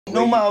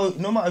No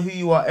matter who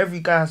you are, every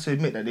guy has to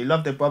admit that they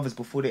love their brothers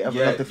before they ever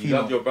love the female. You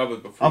love your brothers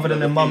before other than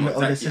their mum or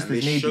their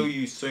sisters. And they show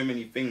you so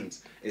many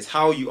things. It's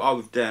how you are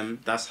with them.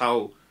 That's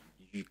how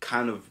you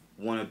kind of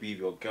want to be with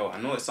your girl. I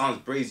know it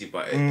sounds brazy,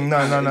 but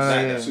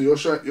no. So you're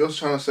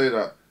trying to say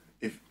that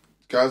if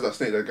guys that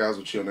snake their guys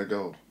will cheat on their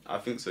girl? I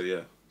think so.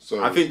 Yeah.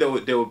 So I think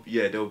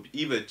they'll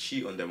either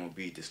cheat on them or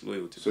be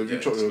disloyal to. So if you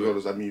chop your girl,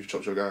 does that mean you've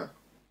chopped your guy?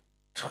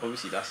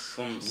 Obviously, that's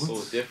so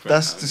different.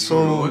 That's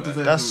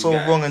so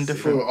wrong and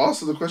different. Bro,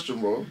 answer the question,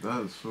 bro.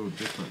 That's so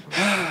different, bro.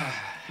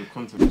 The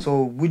context.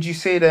 So would you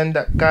say then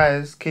that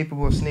guys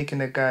capable of snaking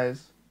their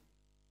guys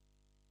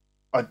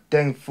are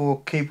then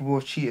capable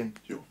of cheating?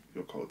 You're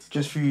cold.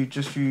 Just through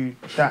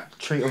that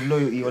trait of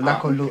loyalty or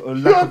lack of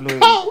loyalty.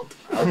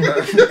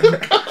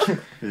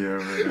 Yeah,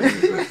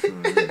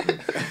 man.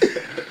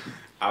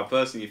 I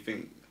personally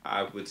think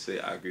I would say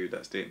I agree with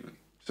that statement.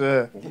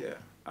 So yeah,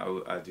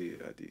 I do.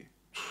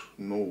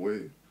 No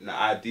way. Nah,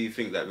 I do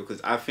think that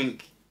because I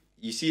think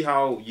you see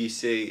how you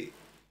say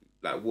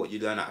like what you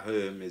learn at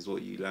home is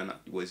what you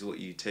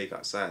take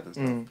outside and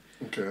stuff.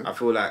 Okay. I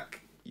feel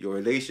like your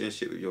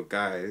relationship with your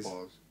guys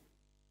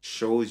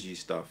shows you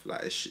stuff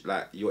like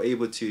you're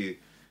able to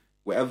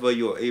wherever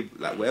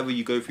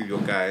you go through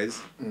your guys,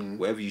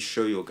 wherever you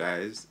show your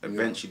guys,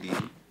 eventually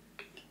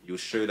you'll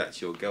show that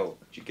to your girl.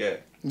 Do you get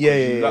it?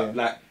 Yeah.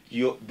 Like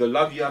the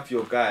love you have for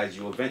your guys,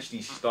 you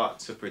eventually start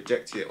to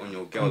project it on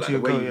your girl. Like the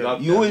way you love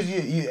them. You always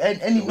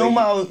no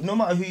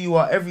matter who you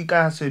are, every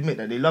guy has to admit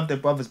that they love their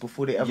brothers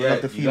before they ever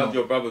love the female. You love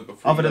your brothers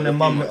before other than their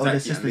mum or their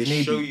sisters. And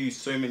they show you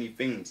so many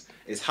things.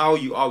 It's how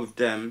you are with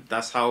them.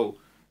 That's how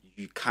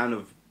you kind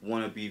of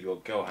want to be with your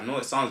girl. I know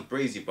it sounds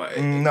brazy, but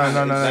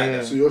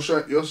no. So you're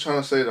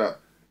trying to say that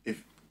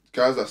if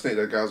guys that snake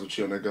their guys will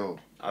cheat on their girl?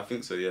 I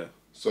think so. Yeah.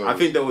 So I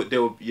think they'll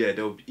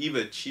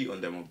either cheat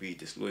on them or be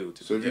disloyal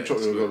to. So if you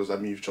chop your girl, does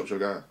that mean you've chopped your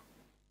guy?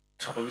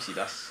 Obviously,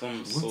 that's so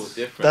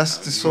different.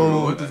 That's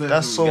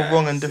so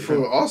wrong and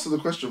different. Bro, answer the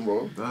question,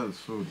 bro. That's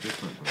so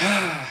different, bro.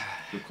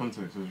 The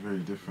context is very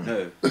different.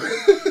 No.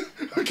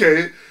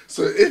 Okay,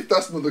 so if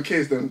that's not the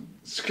case, then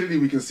clearly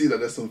we can see that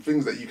there's some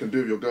things that you can do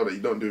with your girl that you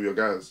don't do with your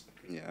guys.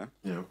 Yeah.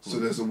 So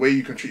there's a way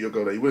you can treat your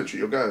girl that you wouldn't treat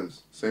your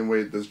guys. Same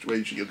way there's a way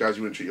you treat your guys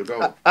you wouldn't treat your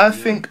girl. I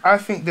think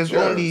there's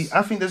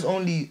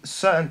only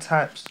certain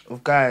types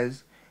of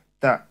guys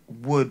that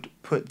would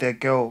put their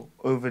girl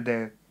over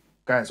their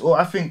guys. Or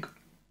let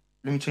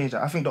me change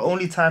that. I think the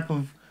only type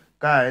of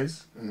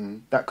guys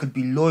that could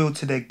be loyal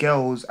to their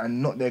girls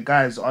and not their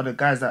guys are the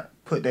guys that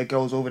put their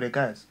girls over their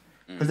guys.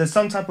 Because there's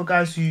some type of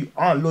guys who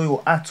aren't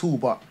loyal at all,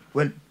 but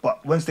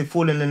once they've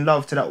fallen in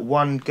love to that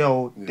one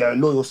girl, they're a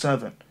loyal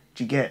servant.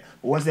 Do you get?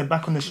 But once they're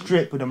back on the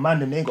strip with a man,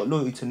 then they ain't got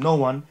loyalty to no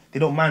one. They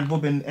don't mind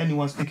robbing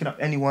anyone, sticking up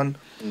anyone,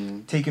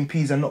 taking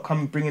peas and not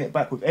bringing it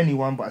back with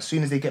anyone. But as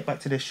soon as they get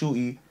back to their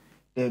shorty,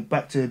 they're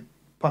back to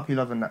puppy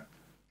love and that.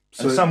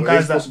 So and some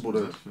guys possible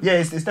though. Yeah,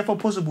 it's definitely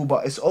possible,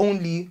 but it's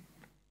only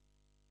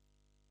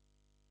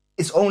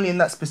in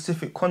that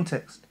specific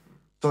context.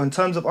 So in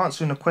terms of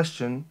answering the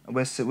question,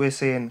 we're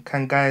saying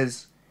can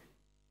guys,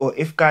 or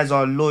if guys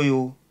are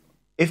unloyal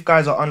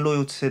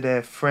to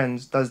their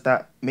friends, does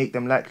that make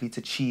them likely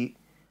to cheat?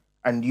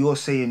 And you're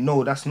saying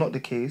no, that's not the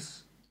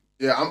case.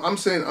 Yeah, I'm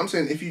saying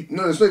if you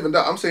it's not even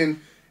that. I'm saying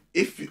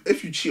if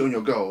you cheat on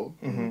your girl,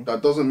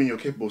 that doesn't mean you're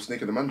capable of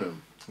snaking the mandem.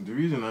 The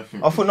reason I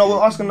think... I thought, no,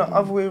 we're asking the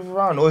other way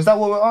around. Or is that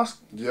what we're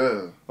asking?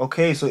 Yeah.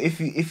 Okay, so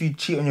if you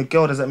cheat on your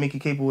girl, does that make you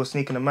capable of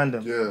snaking a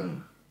mandem? Yeah.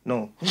 No.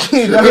 No.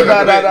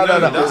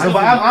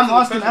 But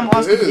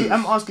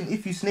I'm asking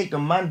if you snake the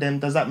mandem,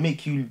 does that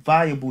make you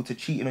viable to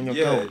cheating on your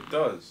girl? Yeah, it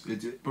does.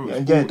 It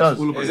does.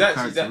 It's all about your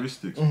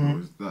characteristics, bro.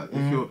 It's that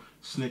if you're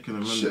snaking a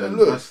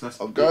mandem, that's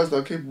of guys that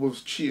are capable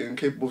of cheating,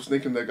 capable of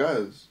snaking their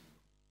guys.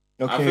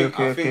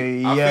 Okay.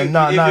 Yeah,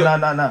 no.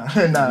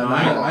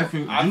 I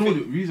think you know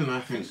the reason I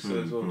think so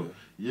is, bro.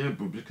 Yeah,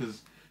 bro,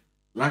 because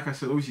like I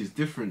said, obviously it's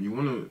different. You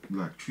want to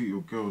like treat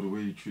your girl the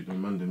way you treat the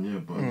mandem, yeah,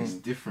 but it's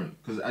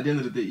different. Because at the end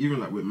of the day, even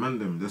like with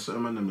mandem, there's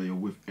certain mandem that you're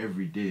with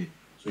every day,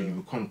 so you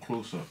become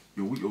closer.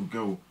 You're with your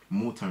girl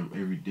more time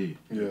every day.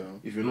 Yeah.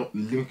 If you're not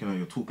linking her,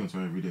 you're talking to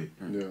her every day.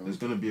 Yeah. There's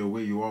gonna be a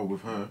way you are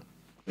with her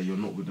that you're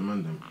not with the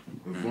mandem.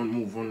 With one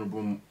more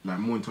vulnerable, like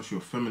more in touch with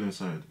your feminine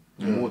side,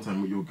 and more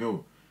time with your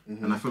girl.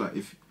 And I feel like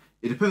if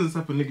it depends on the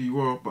type of nigga you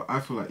are, but I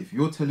feel like if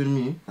you're telling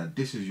me that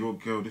this is your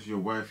girl, this is your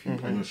wife,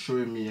 and you're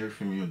showing me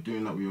everything, and you're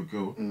doing that with your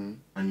girl, and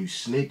you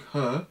snake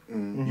her,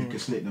 you can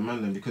snake the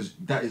man then, because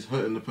that is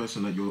hurting the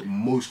person that you're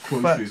most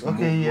close with.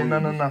 Okay, yeah, no.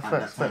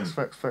 Facts.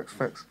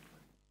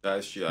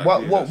 That's true.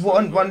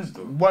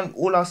 One.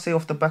 All I'll say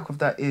off the back of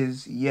that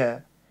is,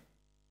 yeah,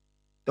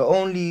 the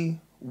only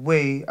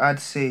way I'd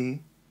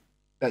say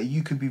that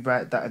you could be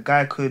right that a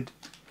guy could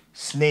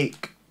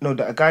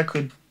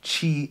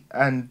cheat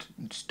and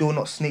still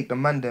not snake the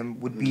mandem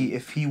would be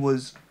if he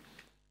was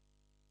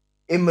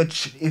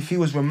immature, if he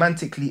was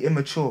romantically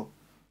immature,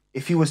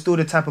 if he was still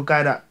the type of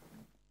guy that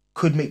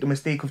could make the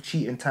mistake of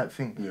cheating type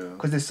thing.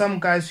 Because there's some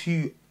guys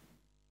who,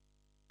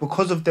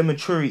 because of their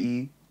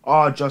maturity,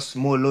 are just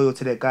more loyal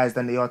to their guys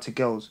than they are to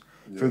girls.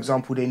 For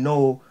example, they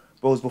know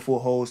bros before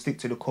hoes, stick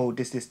to the code,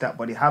 this, that,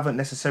 but they haven't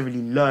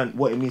necessarily learned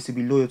what it means to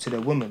be loyal to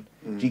their woman.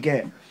 Do you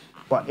get it?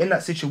 But in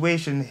that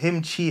situation,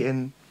 him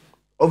cheating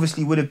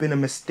obviously would have been a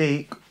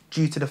mistake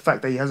due to the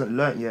fact that he hasn't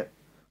learnt yet.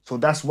 So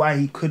that's why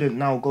he couldn't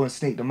now go and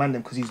snake the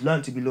Mandem, because he's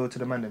learnt to be loyal to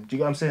the Mandem. Do you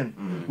get what I'm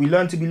saying? We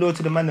learn to be loyal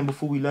to the Mandem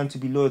before we learn to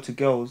be loyal to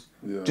girls,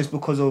 just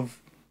because of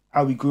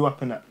how we grew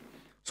up in that.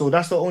 So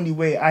that's the only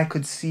way I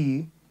could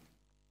see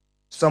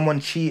someone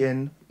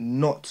cheating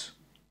not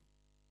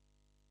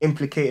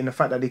implicating the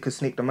fact that they could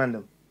snake the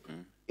Mandem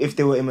if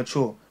they were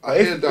immature.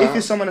 If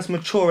it's someone that's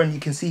mature and you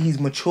can see he's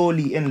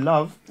maturely in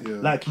love,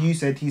 like you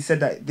said, he said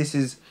that this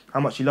is how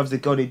much he loves the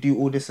girl, they do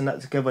all this and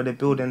that together, they're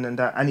building and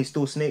that, and he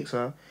still snakes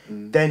her,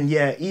 then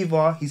yeah,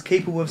 either he's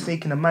capable of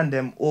snaking a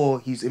Mandem or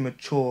he's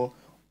immature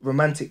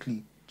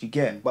romantically. Do you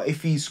get it? But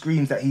if he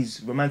screams that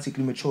he's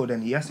romantically mature,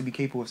 then he has to be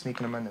capable of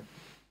snaking a Mandem.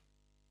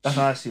 That's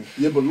how I see it.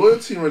 Yeah, but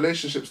loyalty in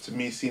relationships to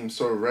me seems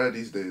so rare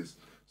these days.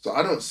 So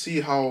I don't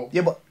see how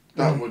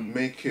that would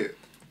make it.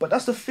 But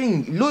that's the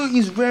thing. Loyalty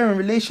is rare in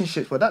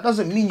relationships, but that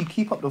doesn't mean you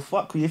keep up the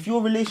fuckery. If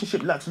your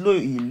relationship lacks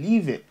loyalty, you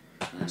leave it.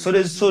 So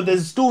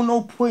there's still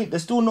no point.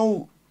 There's still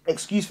no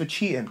excuse for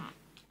cheating.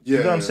 Yeah,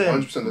 you know what I'm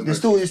saying? 100%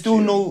 There's still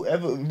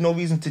no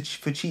reason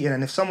for cheating.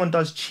 And if someone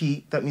does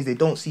cheat, that means they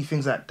don't see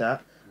things like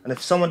that. And if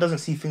someone doesn't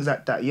see things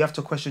like that, you have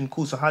to question,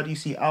 cool, so how do you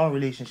see our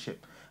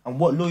relationship? And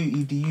what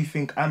loyalty do you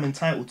think I'm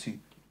entitled to?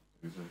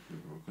 Exactly,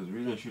 bro. Because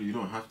really and truly, you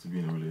don't have to be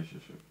in a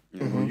relationship.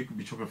 You could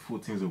be chopping 4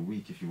 things a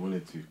week if you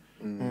wanted to.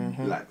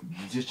 Like,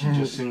 you're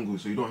just single,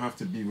 so you don't have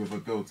to be with a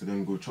girl to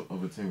then go chop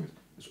other things.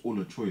 It's all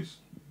a choice.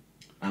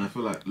 And I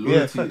feel like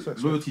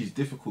loyalty is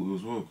difficult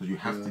as well, because you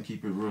have to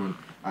keep it real. And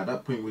at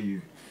that point where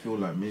you feel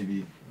like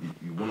maybe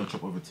you want to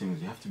chop other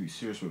things, you have to be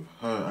serious with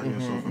her and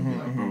yourself and be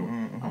like,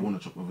 bro, I want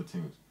to chop other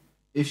things.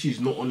 If she's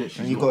not on it,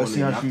 she's not on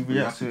it. You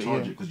have to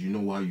charge it because you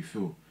know how you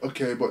feel.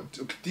 Okay, but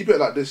deep it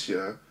like this,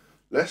 yeah.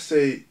 Let's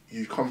say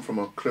you come from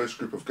a close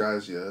group of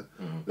guys, yeah.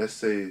 Let's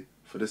say,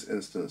 for this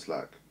instance,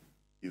 like,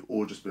 you've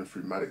all just been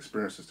through mad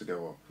experiences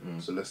together.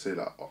 So let's say,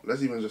 like,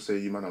 let's even just say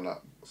you man are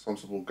like some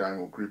sort of gang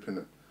or group in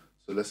it.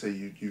 So let's say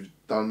you've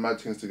done mad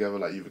things together,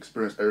 like you've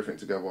experienced everything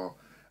together,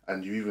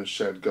 and you even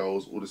shared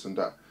girls, all this and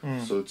that.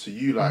 So to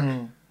you, like,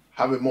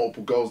 having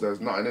multiple girls,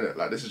 there's nothing in it.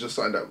 Like, this is just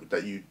something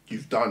that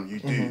you've done, you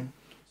do.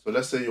 So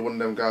let's say you're one of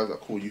them guys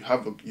that cool. You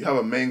have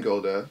a main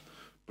girl there,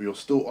 but you're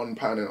still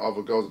on-patterning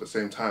other girls at the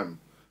same time.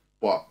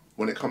 But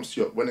when it comes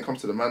to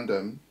the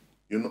Mandem,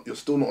 you're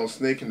still not on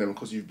snaking them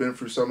because you've been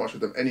through so much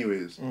with them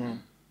anyways.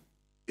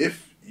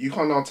 If you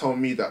can't now tell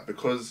me that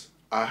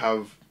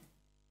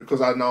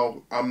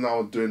I'm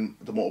now doing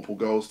the multiple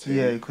girls thing,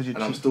 and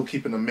I'm still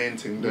keeping the main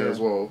thing there as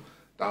well,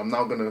 that I'm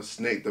now gonna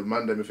snake the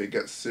Mandem if it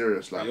gets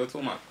serious. Like, you're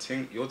talking about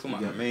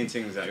the main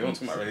things. That you're not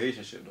talking about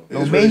relationship though.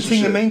 No, main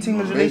thing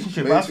is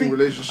relationship. I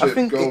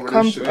think it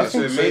comes. I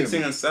think main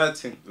thing and side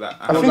thing. Like,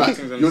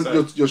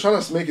 you're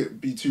trying to make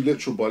it be too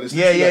literal, but it's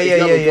yeah.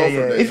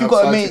 If you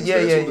got a main,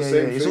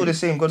 it's all the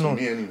same. God knows.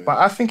 Anyway. But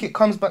I think it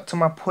comes back to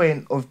my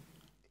point of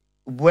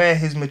where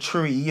his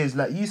maturity is.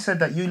 Like you said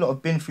that you lot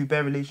have been through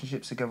bare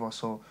relationships together,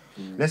 so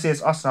let's say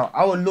it's us now.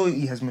 Our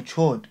loyalty has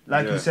matured,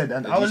 like you said,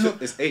 and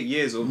it's 8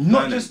 years of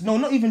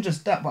not even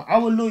just that, but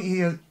our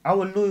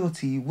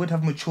loyalty would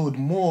have matured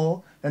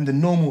more than the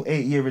normal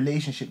 8-year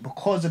relationship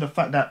because of the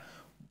fact that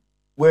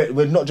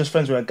we're not just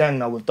friends, we're a gang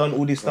now. We've done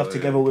all this stuff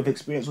together, we've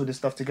experienced all this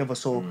stuff together,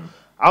 so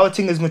our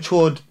thing has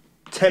matured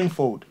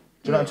tenfold.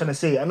 Do you know what I'm trying to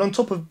say? And on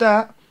top of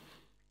that,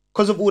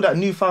 because of all that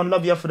newfound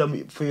love you have for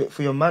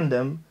your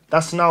Mandem,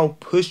 that's now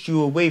pushed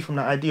you away from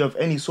the idea of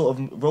any sort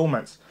of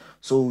romance.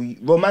 So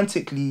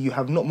romantically, you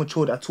have not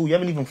matured at all. You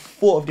haven't even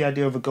thought of the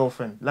idea of a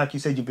girlfriend. Like you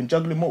said, you've been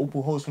juggling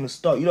multiple hoes from the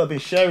start. You've been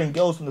sharing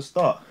girls from the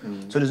start.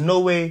 So there's no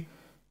way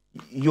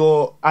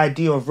your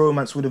idea of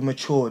romance would have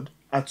matured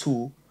at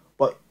all.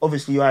 But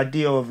obviously, your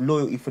idea of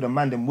loyalty for the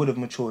Mandem would have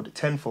matured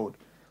tenfold.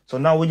 So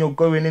now when you're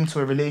going into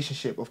a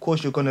relationship, of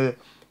course, you're going to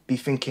be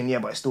thinking, yeah,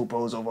 but it still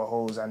bros over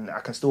hoes and I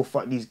can still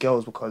fuck these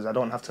girls because I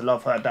don't have to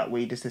love her that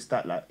way, this,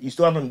 that. Like, you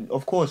still haven't,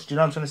 of course, do you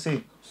know what I'm trying to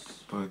say?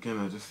 But again,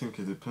 I just think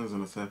it depends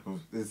on the type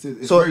of... It's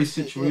very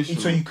situational.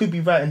 So you could be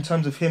right in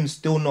terms of him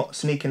still not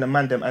snaking the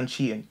Mandem and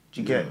cheating.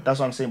 Do you get it? That's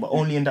what I'm saying, but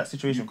only in that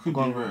situation. You could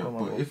be right,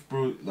 but if,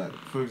 bro, like,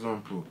 for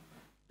example,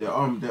 there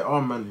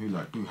are men who,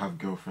 like, do have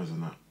girlfriends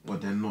and that,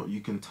 but they're not,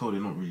 you can tell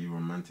they're not really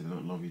romantic, they're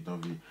not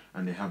lovey-dovey,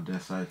 and they have their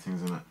side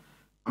things and that.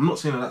 I'm not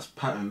saying that that's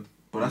patterned,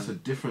 but that's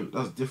different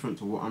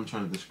to what I'm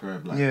trying to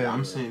describe. Like,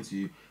 I'm saying to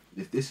you,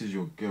 if this is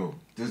your girl,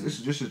 this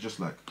is just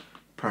like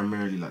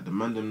primarily like the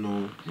Mandem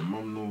know, your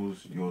mum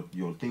knows,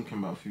 you're thinking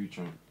about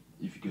future.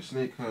 If you can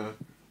snake her,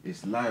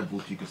 it's liable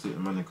if you can snake the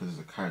Mandem because it's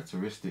a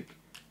characteristic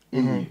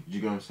in you. Do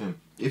you get what I'm saying?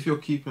 If you're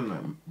keeping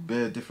like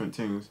bare different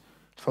things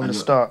from the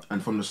start,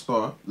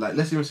 like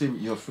let's even say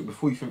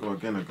before you think of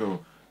getting a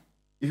girl,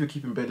 if you're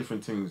keeping bare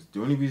different things,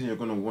 the only reason you're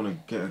gonna want to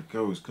get a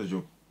girl is because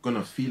you're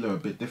gonna feel her a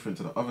bit different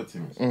to the other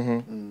things,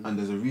 and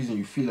there's a reason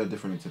you feel her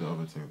differently to the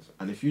other things.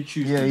 And if you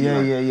choose to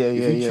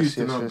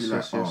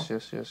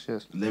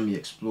let me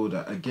explore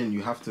that again,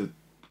 you have to,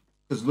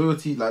 because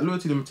loyalty to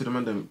the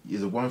Mandem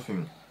is a one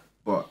thing,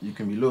 but you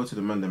can be loyal to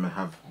the man them and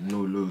have no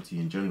loyalty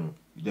in general.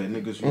 They're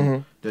niggas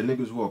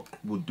who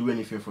will do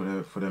anything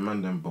for their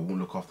man them, but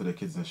won't look after their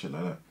kids and shit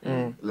like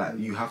that. Like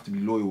you have to be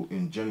loyal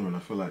in general. And I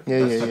feel like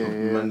that's the type of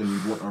man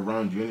them you want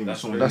around you.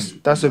 Anyway.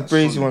 That's a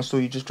crazy one. So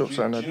you just dropped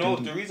something. Do you know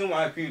the reason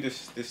why I agree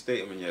with this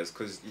statement? Yeah, is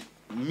because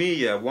me.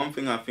 Yeah, one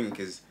thing I think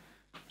is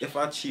if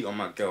I cheat on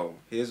my girl,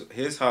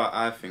 here's how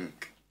I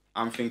think.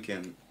 I'm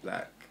thinking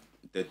like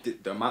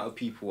the amount of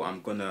people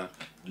I'm gonna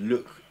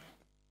look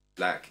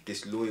like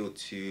disloyal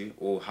to,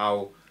 or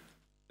how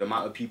the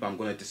amount of people I'm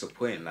gonna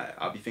disappoint. Like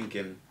I'll be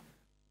thinking,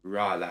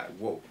 like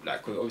what,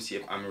 like cause obviously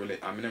if I'm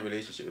in a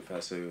relationship with her,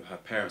 so her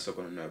parents are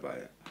gonna know about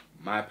it.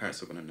 My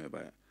parents are gonna know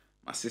about it.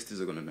 My sisters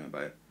are gonna know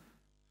about it.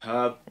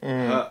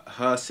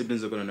 Her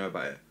siblings are gonna know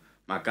about it.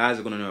 My guys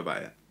are gonna know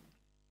about it.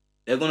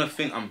 They're gonna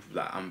think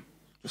I'm.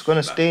 It's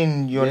gonna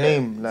stain your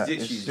name, like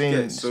it's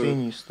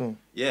stain you still.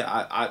 Yeah,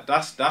 I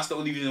that's the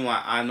only reason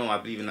why I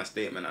believe in that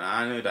statement, and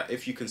I know that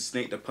if you can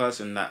snake the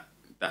person that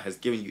has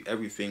given you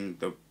everything,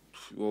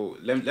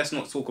 let's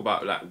not talk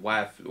about like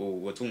wife, or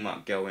we're talking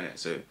about girl in it.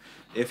 So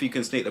if you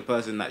can snake the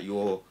person that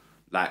you're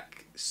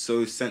like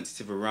so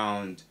sensitive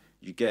around,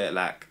 you get it,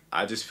 like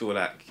I just feel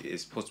like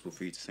it's possible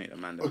for you to snake the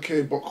man.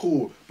 Okay, but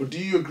cool. But do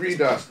you agree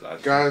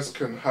that guys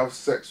can have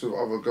sex with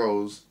other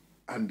girls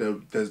and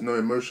there's no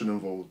emotion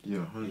involved?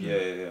 Yeah.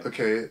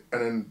 Okay,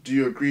 and then do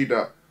you agree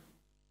that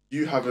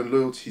you having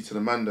loyalty to the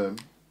mandem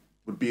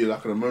would be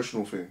like an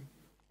emotional thing?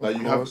 Like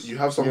you have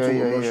some sort of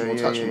emotional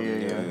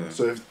attachment. Yeah.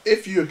 So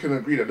if you can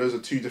agree that those are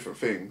two different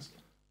things,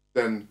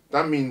 then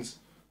that means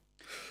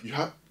you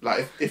have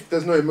like if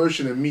there's no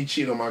emotion in me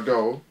cheating on my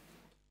girl,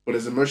 but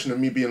there's emotion in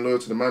me being loyal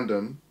to the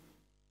mandem,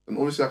 then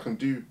obviously I can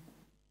do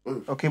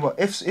both. Okay, but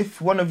if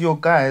one of your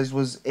guys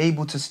was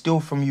able to steal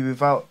from you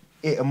without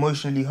it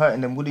emotionally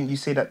hurting them, wouldn't you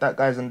say that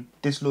guy's a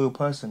disloyal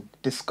person,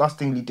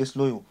 disgustingly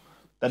disloyal,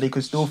 that they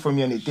could steal from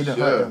you and it didn't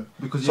hurt them?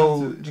 Because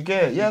do you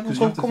get it? Yeah, because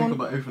you have to think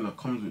about everything that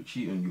comes with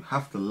cheating. You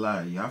have to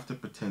lie, you have to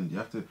pretend, you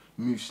have to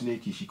move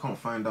snaky. She can't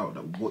find out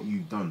that what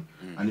you've done.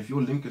 And if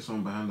you're linking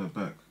someone behind her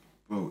back,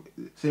 bro,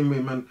 same way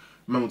man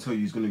will tell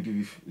you he's gonna give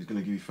you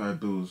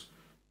 $5.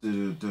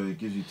 He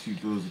gives you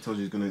 $2. He tells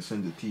you he's gonna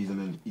send the keys and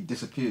then he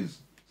disappears.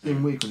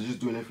 Same way, because he's just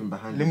doing everything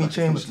behind your back.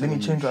 Let me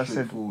change what I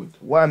said.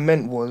 What I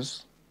meant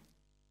was.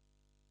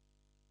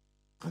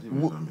 I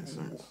didn't know if that made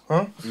sense.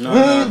 Huh?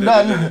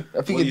 No.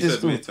 I think it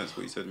did made sense.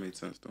 What you said made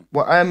sense though.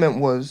 What I meant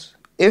was,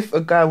 if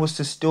a guy was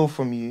to steal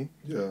from you,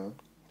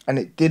 and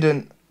it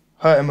didn't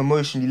hurt him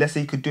emotionally, let's say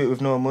he could do it with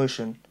no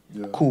emotion,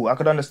 cool, I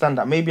could understand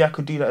that. Maybe I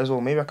could do that as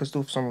well. Maybe I could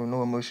steal from someone with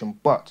no emotion.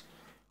 But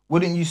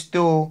wouldn't you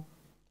still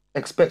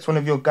expect one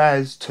of your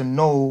guys to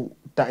know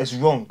that it's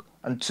wrong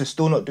and to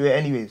still not do it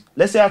anyways?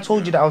 Let's say I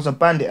told you that I was a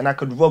bandit and I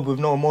could rob with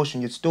no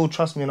emotion. You'd still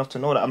trust me enough to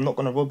know that I'm not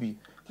going to rob you.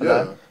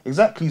 Yeah.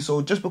 Exactly.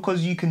 So just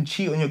because you can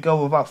cheat on your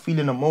girl without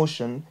feeling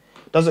emotion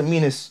doesn't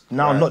mean it's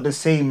now not the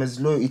same as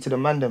loyalty to the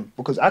mandem.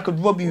 Because I could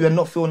rob you and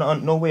not feel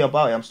no way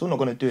about it. I'm still not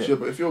going to do it. Yeah,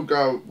 but if your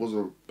guy was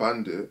a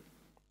bandit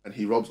and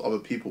he robs other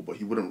people but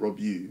he wouldn't rob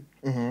you,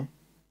 you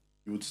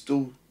would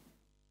still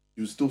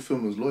feel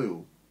him as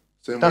loyal.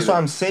 That's what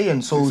I'm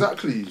saying. So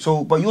exactly.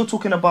 So, but you're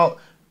talking about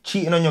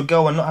cheating on your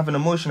girl and not having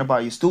emotion about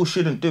it. You still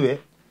shouldn't do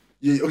it.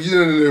 Yeah, no,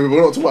 we're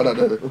not talking about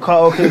that.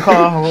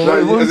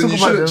 You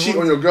shouldn't cheat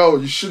on your girl.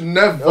 You should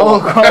never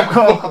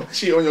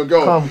cheat on your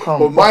girl.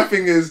 But my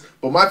thing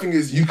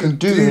is, you can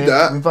do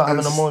that without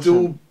having emotion.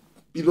 Still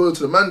be loyal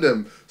to the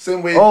mandem.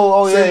 Same way,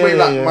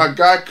 my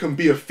guy can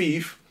be a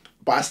thief,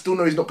 but I still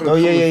know he's not going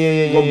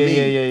to rob me. Do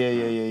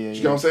you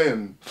get what I'm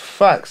saying?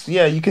 Facts.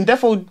 Yeah, you can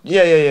definitely.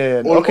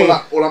 Yeah. Or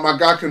like my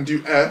guy can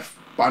do F,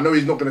 but I know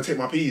he's not going to take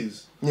my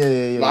P's.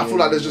 Yeah. Like, I feel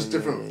like there's just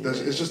different.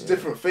 It's just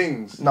different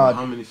things. No.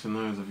 How many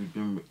scenarios have you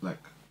been with, like,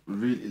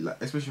 really, like,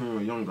 especially when we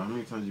were younger? How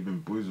many times have you been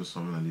boys with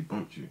someone and they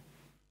bumped you?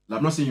 Like,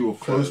 I'm not saying you were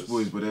close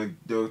boys, but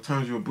there were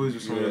times you were boys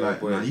with someone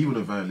nah, he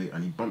wouldn't violate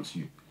and he bumps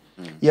you.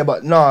 Yeah,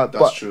 but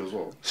that's true as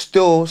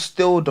well.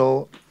 Still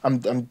though,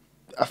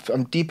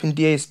 I'm deep in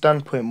DA's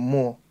standpoint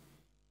more.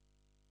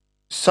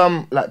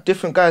 Some like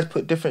different guys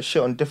put different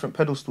shit on different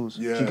pedestals.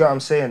 Yeah. Do you get what I'm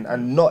saying?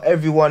 And not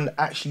everyone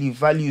actually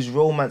values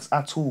romance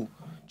at all. Do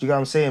you get what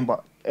I'm saying?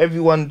 But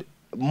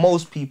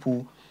most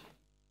people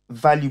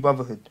value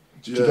brotherhood.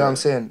 Do you get what I'm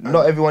saying?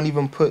 Not everyone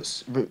even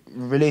puts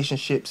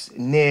relationships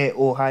near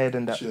or higher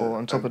than that or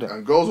on top of that.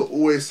 And girls are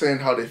always saying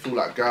how they feel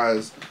like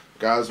guys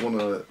want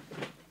to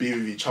be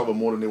with each other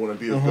more than they want to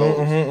be with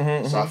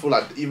girls. So I feel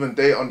like even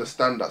they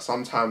understand that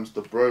sometimes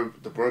the bro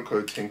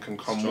code thing can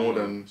come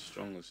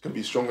can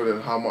be stronger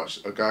than how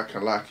much a guy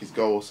can like his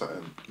girl or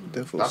something.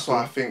 That's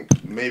why I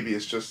think maybe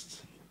it's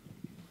just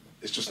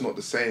not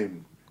the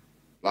same.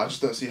 Like, I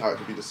just don't see how it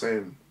could be the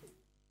same.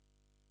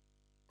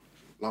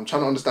 Like, I'm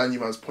trying to understand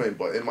you man's point,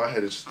 but in my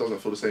head it just doesn't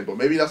feel the same. But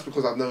maybe that's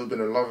because I've never been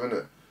in love,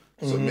 innit?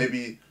 So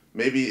maybe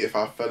if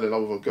I fell in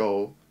love with a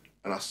girl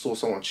and I saw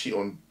someone cheat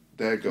on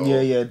their girl,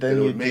 then it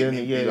would make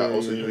me be like,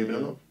 also you're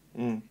in love.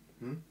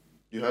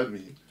 You heard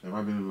me. Have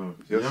I been in love?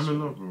 Yes. Yeah, I'm in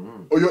love,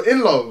 bro. Oh, you're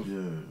in love? Yeah.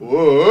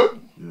 What?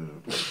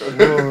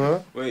 Yeah.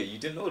 Wait, you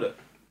didn't know that?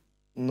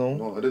 No.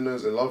 No, I didn't know he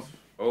was in love.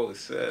 Oh,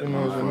 shit. You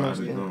know, I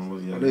know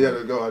you had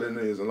a girl. I didn't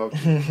know he was in love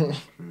with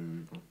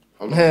you.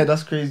 Yeah,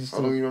 that's crazy. How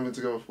long you been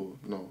together for?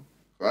 No.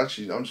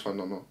 Actually, I'm just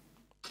finding out now.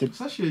 It's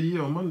actually a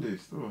year on Monday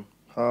still.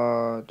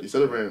 Hard. You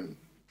celebrating?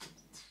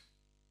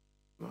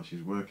 No,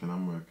 she's working,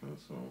 I'm working,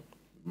 so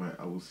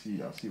I will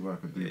see. I'll see what I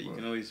can do. Yeah, you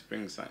can always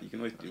bring something. You can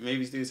always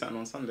maybe do something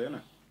on Sunday,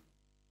 innit?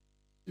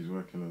 She's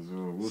working as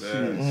well. We'll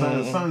So-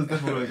 see. Sounds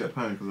definitely gonna get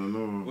planned because I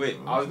know. Wait,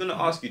 I was gonna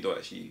ask you though.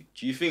 Actually,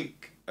 do you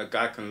think a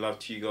guy can love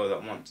 2 girls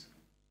at once?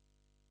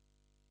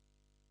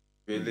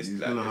 Realistic, He's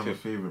gonna have a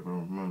favourite,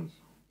 bro. Mums.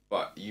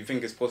 but you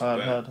think it's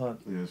possible? Hard.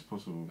 Yeah, it's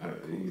possible, but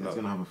Alright, cool. he's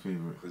gonna have a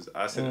favourite. Because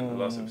I said in the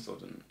last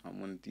episode, and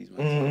I'm one of these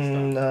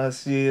men. Nah,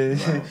 see,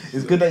 Wow.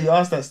 it's good that you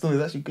asked that still.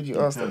 It's actually good you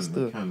asked that You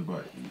still. can,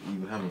 but you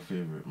would have a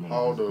favourite.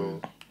 How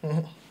though?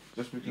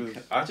 Just because.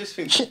 I just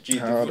think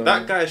How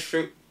that guy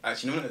showed.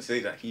 Actually, I'm not gonna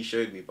say that he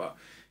showed me, but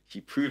he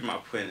proved my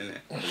point in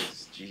it.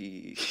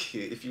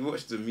 If you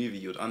watch the movie,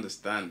 you'd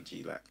understand.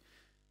 Like,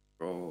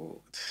 bro,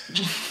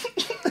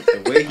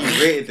 the way he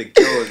rated the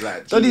girls,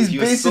 like, So he's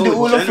basing it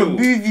all off a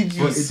movie,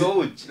 He was he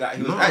was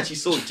No. actually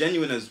so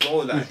genuine as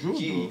well. Like, It's real,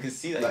 you bro. can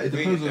see that. Like, it he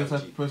depends on rated the them,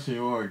 type of person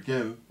you are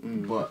again,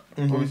 but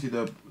Mm-hmm. obviously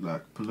they're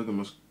like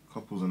polygamous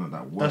couples and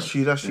that work. That's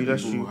true, that's There are true,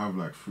 that's people true. who have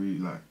like 3,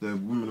 like the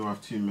women who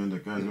have 2 men, the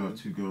guys who have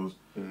 2 girls.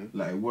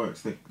 Like it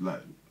works. They,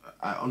 like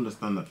I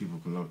understand that people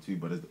can love 2,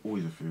 but there's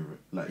always a favorite.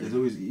 Like there's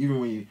always, even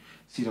when you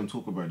see them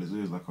talk about it, there's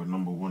always like a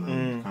number 1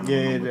 and kind of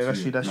a number 2.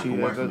 that's true, that's like true.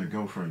 a wife Yeah, and a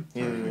girlfriend.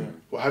 Yeah, type yeah.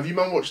 thing. Well, have you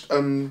man watched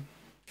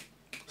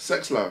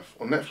Sex Life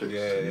on Netflix?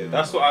 Yeah,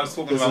 that's what I was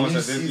talking There's a about. new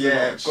Once I did, season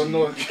yeah, out, God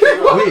knows.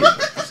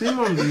 Wait, same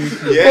on the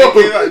YouTube. Yeah, it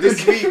came out It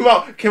this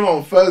week. came out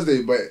on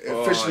Thursday, but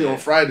officially yeah. on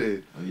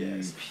Friday.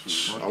 Yes.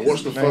 I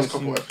watched the Nice. first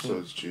couple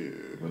episodes,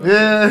 dude.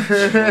 Yeah.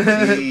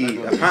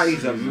 Apparently,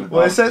 it's a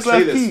Well, it says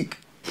like trailers. peak.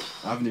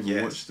 I haven't even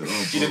Yes. watched it.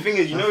 See, the thing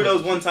is, there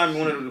was one time in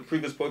one of the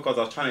previous podcasts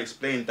I was trying to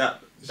explain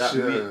that Yeah.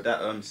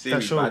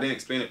 series, show. but I didn't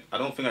explain it. I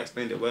don't think I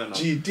explained it well enough.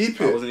 Gee, deep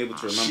I it. wasn't able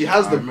to remember. She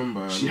has I the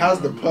remember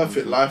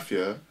perfect life,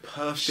 yeah.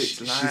 perfect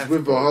She's life.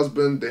 with her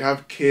husband. They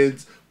have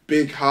kids.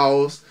 Big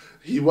house.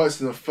 He works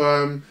in a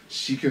firm.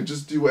 She can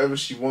just do whatever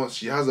she wants.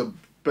 She has a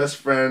best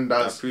friend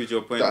That that's proves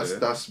your point.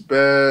 that's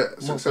bare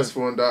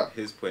successful in that.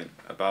 His point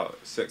about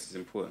sex is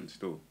important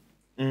still.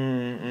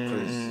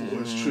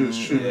 It's true.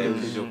 It's true. Yeah, it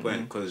proves your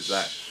point because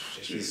like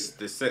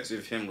the sex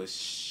with him was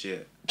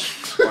shit,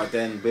 but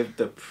then with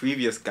the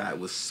previous guy it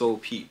was so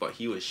peak, but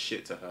he was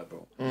shit to her,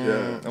 bro.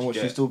 Yeah. And what,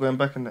 Yeah. she's still going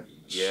back in that?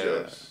 Yeah.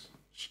 Yes.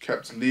 She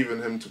kept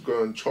leaving him to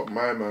go and chop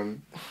my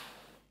man,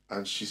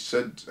 and she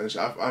said, and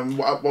at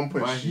one point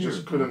But I she hear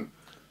just it, bro. couldn't.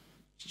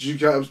 You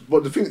get,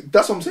 but the thing,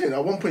 that's what I'm saying.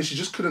 At one point, she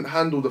just couldn't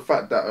handle the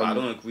fact that But I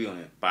don't agree on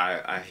it, but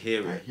I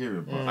hear I it. hear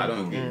it, but I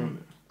don't agree. on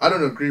it. I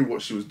don't agree with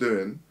what she was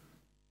doing,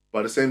 but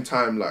at the same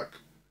time, like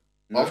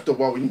after a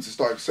while, we need to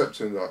start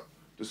accepting that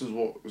this is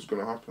what was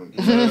gonna happen.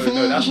 That's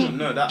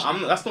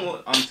not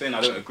what I'm saying.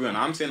 I don't agree on.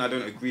 I'm saying I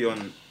don't agree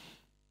on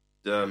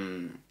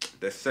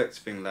the sex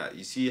thing. Like,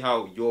 you see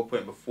how your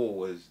point before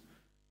was,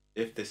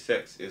 if the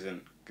sex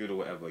isn't good or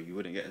whatever, you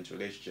wouldn't get into a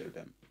relationship with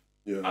them.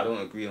 Yeah. I don't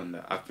agree on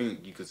that. I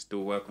think you could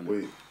still work on it.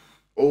 Wait.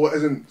 Or what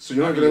isn't? So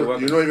you're I not mean,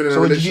 you're not even in a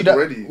So would you do relationship that?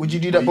 already. Would you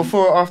do that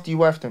before or after you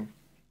wifed him?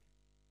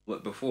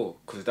 What before?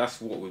 Because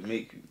that's what would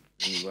make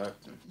you work.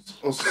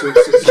 Oh, so, You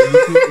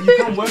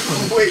can work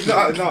on it. wait,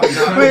 no.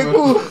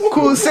 Wait,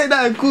 cool. Say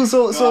that and cool.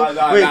 So,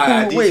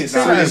 wait,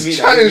 say that. He's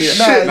chatting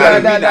shit.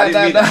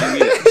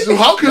 Nah. So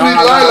how can he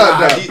lie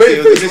like that?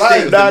 Babe, it's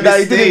lying. Nah,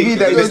 he didn't mean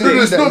that.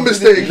 It's not a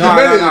mistake. He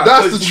meant it.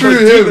 That's the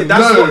true him.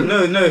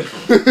 No.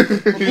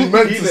 He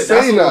meant to say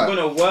That's what that. we're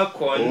gonna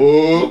work on.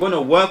 Oh. We're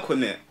gonna work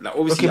on it. Like,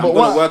 obviously, Okay, I'm but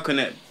gonna what- work on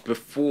it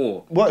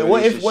before. What the if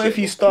relationship,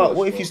 you of start? course,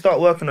 What if bro. you start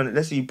working on it?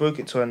 Let's say you broke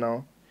it to her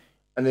now,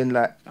 and then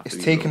like it's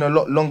you taking a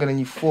lot longer than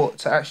you thought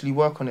to actually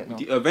work on it now.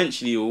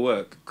 Eventually, it'll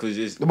work because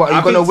it's. But are you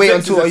I gonna think wait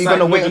sex until? is a Are you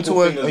gonna wait until?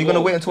 psychological thing Are you as gonna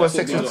well. wait until her That's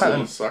sex what is we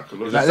pattern?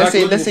 Psychological.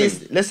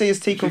 Like let's say it's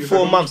taken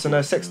 4 months and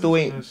her sex still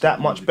ain't that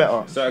much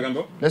better. Sorry again,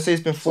 bro. Let's say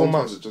it's been 4 Sometimes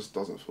months. it just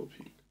doesn't feel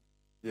peak.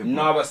 Yeah,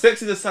 Nah, but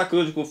sex is a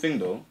psychological thing,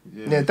 though.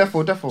 Yeah,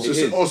 definitely.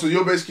 So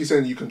you're basically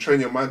saying you can train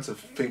your mind to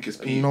think it's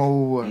peak.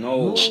 No.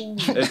 No,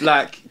 it's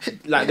like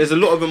there's a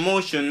lot of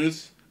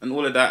emotions and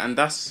all of that, and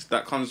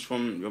that comes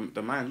from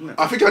the mind, isn't it?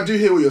 I think I do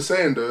hear what you're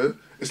saying though.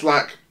 It's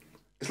like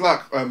I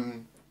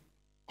don't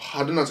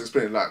know how to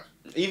explain it. Like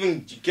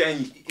Even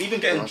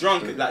getting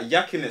drunk, like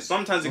yakking it.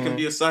 Sometimes it can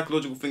be a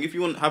psychological thing. If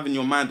you want to have in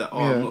your mind that Yeah.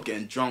 I'm not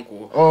getting drunk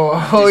or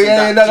Oh this and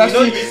yeah, that. no, that's You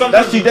know, true. sometimes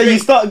That's true. you Then you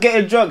think- start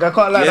getting drunk. I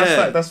can't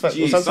lie. That's fact.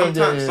 Gee, Well,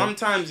 sometimes,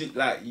 sometimes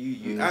like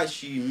you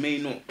actually may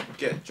not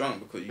get drunk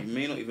because you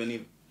may not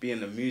even be in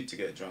the mood to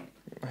get drunk.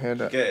 I hear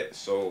that. Get it?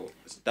 So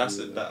I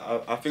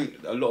think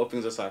a lot of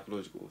things are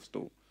psychological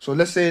still. So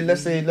let's say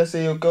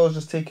your girl's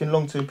just taking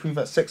long to improve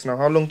at sex now.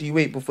 How long do you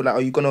wait before? Like,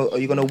 are you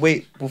gonna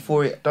wait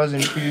before it does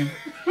improve?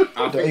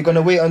 Are you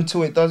gonna wait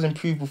until it does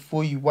improve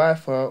before you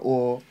wife her,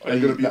 or are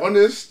you gonna be like,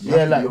 honest?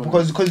 Yeah, like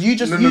because you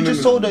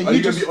just told her. Are You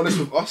you just gonna be honest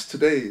with us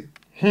today?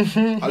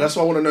 That's what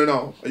I want to know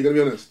now. Are you gonna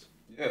be honest?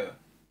 Yeah.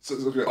 So,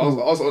 okay,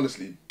 answer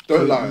honestly.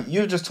 Don't lie.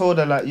 You just told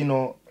her, like,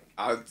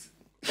 I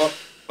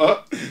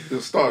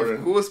You're starting.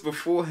 Of course,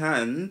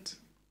 beforehand,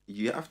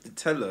 you have to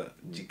tell her.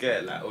 Do you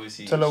get it? Like,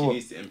 obviously, Tell her she what?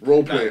 needs to improve.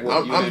 Role play. Like,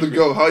 what you I'm the improve.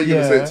 girl. How are you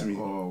gonna say it to me?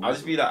 I'll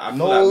just be like, I feel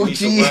No, like we need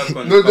G. to work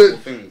on No, a couple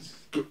things.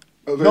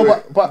 Okay, No,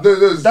 wait. but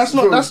that's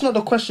not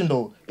the question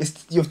though.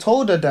 It's you've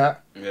told her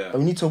that, Yeah. but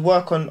we need to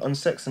work on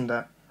sex and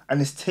that,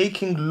 and it's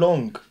taking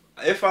long.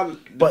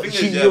 But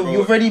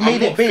You've already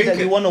made it big that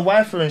you want a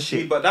wife and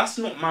shit. But that's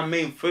not my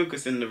main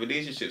focus in the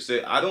relationship. So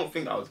I don't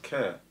think I would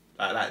care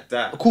like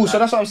that. Cool. Like, So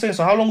that's what I'm saying.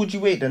 So how long would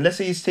you wait then? Let's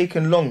say it's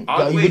taking long.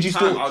 I'll Like, wait would you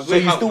time. still? I'll So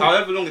wait you still?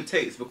 however long it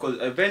takes, because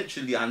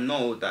eventually I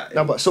know that.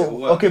 No, but it'll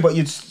work. okay, but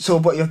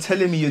but you're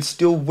telling me you'd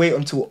still wait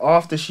until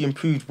after she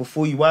improved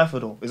before you wife her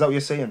though? Is that what you're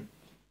saying?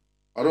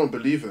 I don't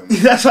believe him.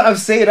 That's what I'm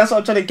saying. That's what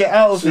I'm trying to get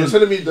out of So you're him.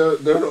 telling me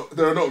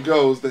there are not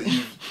girls that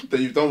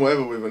you've done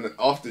whatever with, and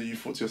after you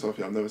thought to yourself,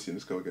 yeah, I've never seen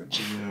this girl again.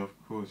 Yeah, of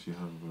course you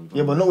have. Bro.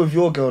 Yeah, but not with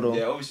your girl though.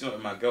 Yeah, obviously not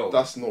with my girl.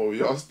 That's not what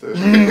you asked her.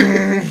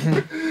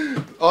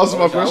 Answer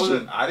my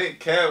question. I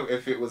didn't care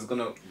if it was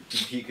gonna be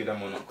peak with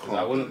them or not, because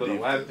I wasn't gonna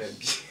wife them.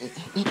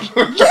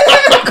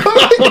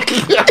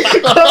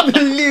 I can't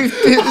believe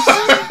this.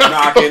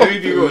 Nah, okay, let me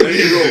be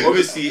real.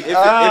 Obviously, if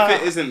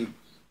it isn't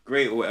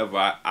great or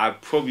whatever, I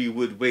probably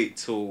would wait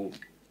till.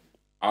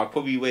 I'll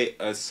probably wait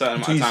a certain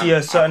amount Until of you time. see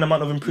a certain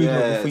amount of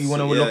improvement before you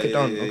want to lock it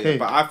down. Yeah. Okay.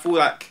 But I feel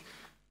like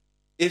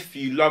if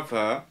you love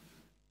her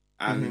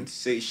and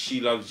say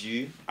she loves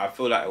you, I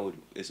feel like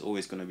it's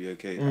always gonna be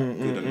okay. Like,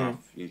 good enough.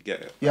 You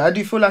get it. Yeah, I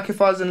do feel like if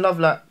I was in love,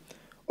 like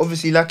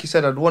obviously, like you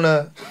said, I'd want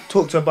to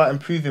talk to her about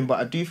improving, but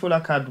I do feel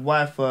like I'd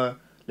wife her.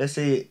 Let's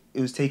say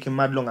it was taking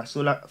mad long. I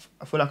feel like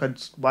I'd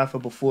wife her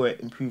before it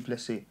improved.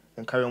 Let's say,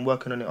 and carry on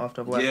working on it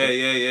after I've wifed her.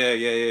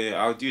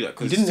 Yeah. I'll do that. You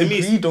Because didn't to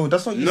agree me, though.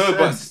 That's what you said. no,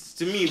 but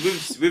to me,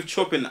 with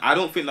chopping, I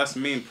don't think that's the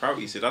main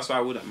priority. So that's why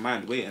I wouldn't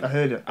mind waiting. I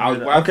heard it. I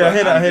would wife Okay, I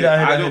hear her that.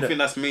 and I don't think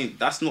that's main.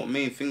 That's not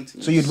main thing to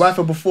me. So you'd wife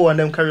her before and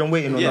then carry on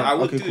waiting. Or Yeah, not? I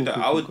would Okay, do cool, that.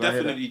 cool, I would cool, I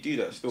hear that. definitely do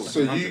that still. So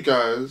you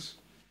guys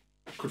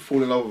could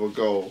fall in love with a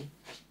girl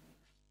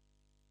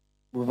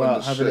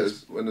Without having it.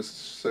 when the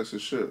sex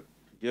is shit.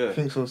 Yeah, I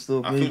think so.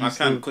 Still, I maybe think I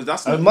still. can, because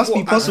that's. It must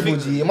be possible,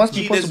 G. It must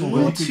be possible,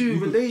 There's more bro. to You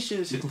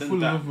relationships can than fall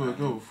in that. love with a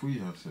girl before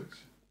you have sex.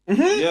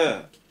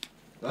 Yeah.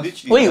 That's-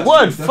 Literally. Wait, that's-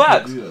 what? definitely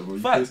Facts. do that, bro. You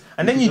Facts. can-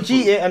 And then you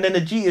cheat it, and then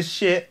the cheat is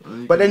shit.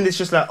 But then it's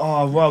just like,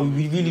 oh wow,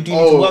 we really do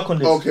need to work on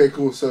this. Okay,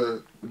 cool.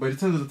 So But it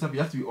depends on the type. You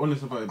have to be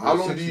honest about it. Bro. how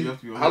long Sexually, you have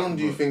to be honest how long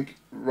do you about think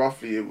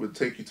roughly it would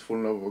take you to fall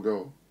in love with a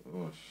girl? it.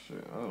 Oh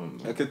shit, I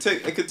don't know.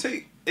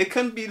 It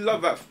can be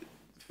love at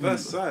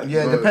first sight.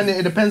 Yeah, No,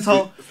 it depends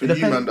how. For It you,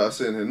 depends. man,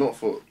 that's in here, not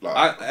for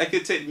like. It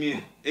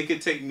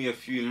could take me a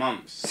few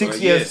months. or 6 a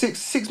years, year.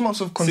 6 months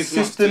of 6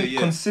 months to a year.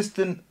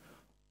 consistent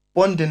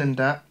bonding and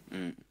that.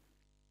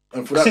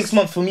 And for that, 6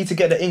 months for me to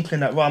get the inkling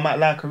that I might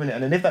like her in it,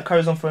 and then if that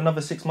carries on for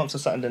another 6 months or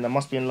something, then I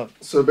must be in love.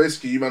 So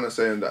basically, you man are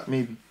saying that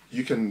Maybe.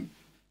 you can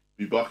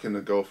be bucking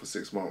a girl for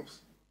 6 months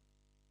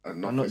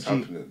and nothing's not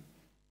cheap. happening.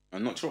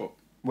 I'm not sure.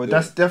 Well, Yeah.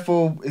 that's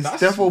therefore That's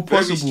possible.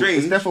 very strange,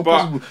 It's therefore but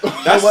possible.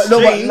 that's but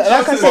strange,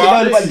 like I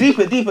said, but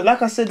but deeper.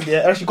 Like I said, yeah.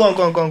 Actually, go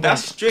on.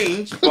 That's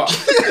strange, but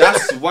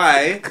that's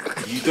why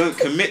you don't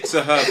commit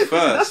to her That's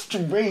first.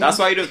 strange. That's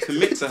why you don't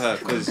commit to her,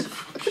 because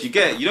you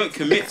don't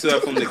commit to her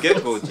from the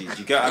get go. Do you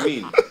get what I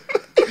mean?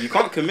 You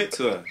can't commit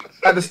to her.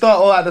 At the start.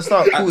 Cool, At the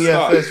start,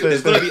 First.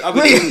 there's gonna be other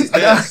Wait, things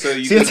there, so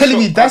you so you're can telling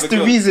me chop that's other the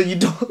girls. reason you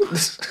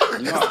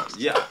don't. No,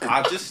 yeah,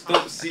 I just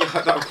don't see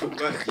how that would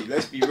work. G.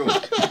 Let's be real.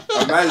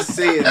 A man's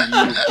saying you a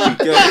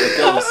girl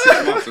for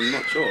 6 months and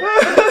not sure.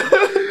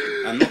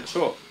 And not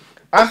sure.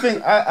 I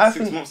think.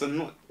 6 months and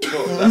not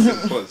sure. That's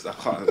impossible. I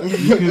can't.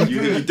 You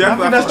definitely I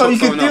think that's how you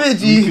can do it,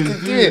 G. You can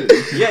do it.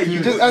 Yeah, you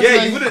just act like you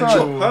you wouldn't can't.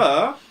 chop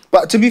her.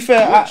 But to be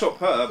fair, You wouldn't chop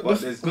her, but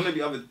there's gonna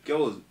be other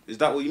girls. Is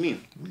that what you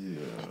mean? Yeah.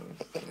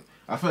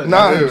 I feel like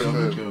Nah. there's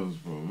other girls,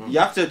 bro. Man. You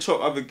have to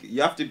chop other.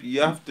 You have to.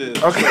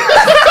 Okay.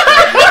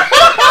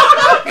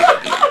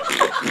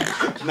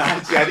 Nah,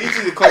 actually, I need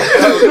you to come. I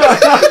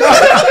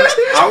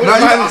wouldn't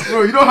Nah, mind.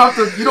 bro, you don't have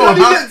to. You don't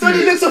have to.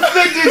 He looks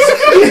offended. He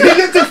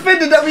looks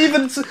offended that we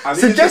even I need to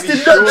suggested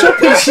be not sure.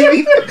 chopping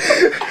shit.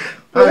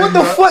 But what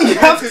the fuck you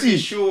have to to? be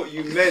sure what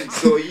you meant.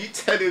 So are you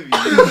telling me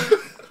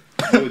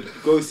you would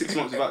go 6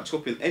 months without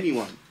chopping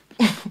anyone?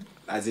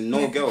 As in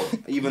no girl,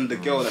 even the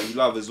girl that you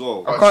love as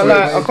well. I can't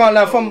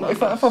lie.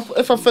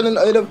 If I fell in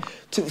love,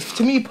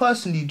 to me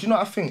personally, do you know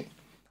what I think?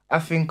 I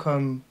think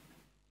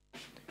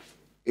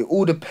it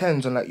all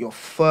depends on like your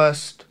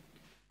first.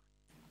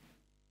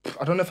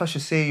 I don't know if I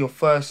should say your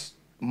first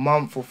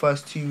month or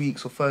first 2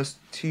 weeks or first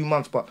 2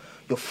 months, but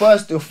your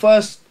first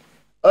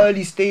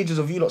early stages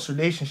of you lot's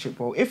relationship,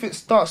 bro. If it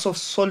starts off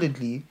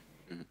solidly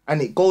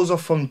and it goes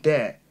off from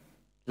there,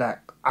 like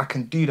I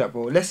can do that,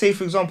 bro. Let's say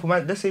for example,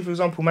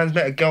 man's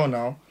met a girl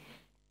now,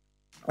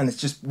 and it's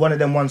just one of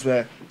them ones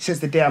where since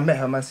the day I met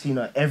her, man's seen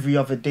her every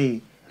other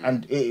day,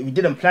 and we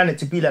didn't plan it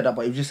to be like that,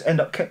 but it just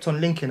kept on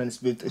linking, and it's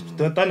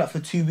done that for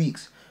 2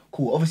 weeks.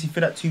 Cool. Obviously for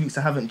that 2 weeks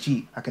I haven't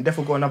cheated. I can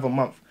definitely go another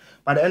month.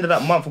 by the end of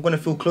that month, I'm gonna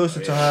feel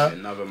closer to her.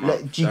 Another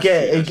month. Do you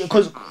get it?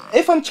 Because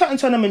if I'm chatting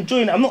to her and I'm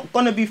enjoying it, I'm not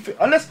gonna be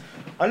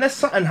unless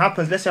something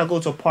happens. Let's say I go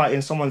to a party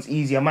and someone's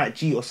easy, I might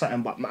G or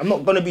something, but I'm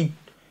not gonna be.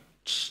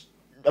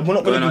 We're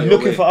not gonna be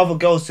looking for other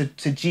girls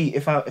to G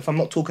if I'm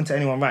not talking to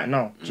anyone right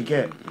now. Do you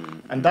get it?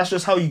 And that's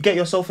just how you get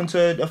yourself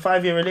into a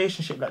 5-year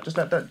relationship, just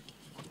like that.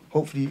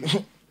 Hopefully.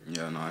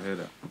 Yeah, no, I hear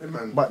that. Hey,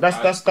 man. But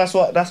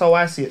that's how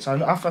I see it. So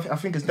I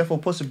think it's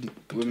definitely possible.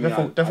 With me,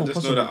 I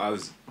just know that I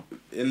was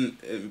in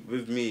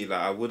with me. Like,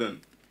 I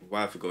wouldn't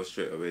wife to go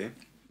straight away.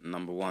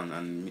 Number one,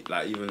 and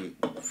like even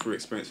through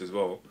experience as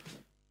well.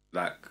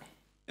 Like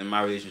in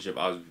my relationship,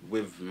 I was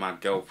with my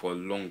girl for a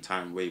long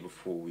time, way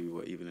before we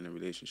were even in a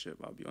relationship.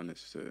 I'll be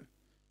honest. So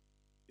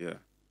yeah,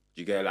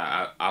 you get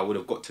like I would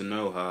have got to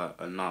know her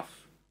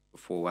enough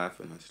before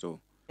wifing her still.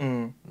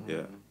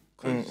 Yeah.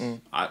 Because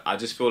I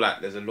just feel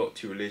like there's a lot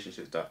to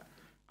relationships that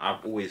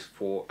I've always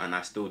thought, and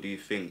I still do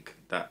think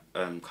that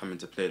come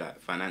into play, like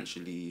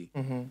financially,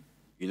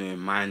 you know,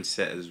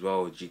 mindset as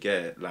well. Do you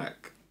get it?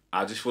 Like,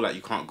 I just feel like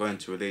you can't go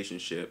into a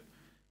relationship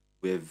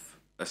with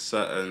a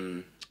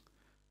certain,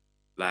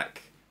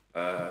 like,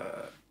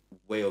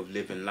 way of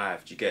living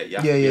life. Do you get it? You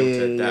have to be able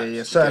to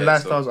adapt. Certain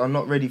lifestyles are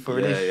not ready for a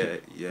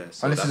relationship. Yeah.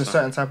 So unless it's a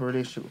certain type of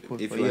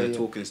relationship. If you're in a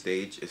talking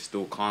stage, it's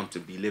still calm to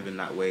be living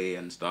that way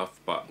and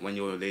stuff. But when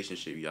you're in a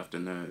relationship, you have to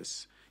know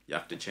you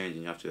have to change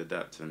and you have to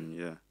adapt. And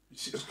yeah,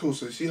 it's cool.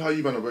 So you see how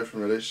you run away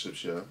from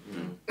relationships, yeah.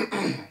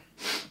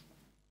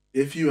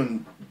 If you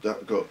and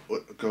that girl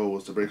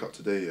was to break up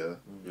today, yeah,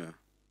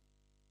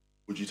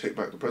 would you take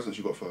back the presents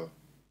you got for her?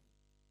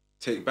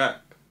 Take back?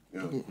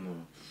 Yeah.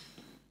 No,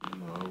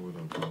 I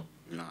wouldn't, bro.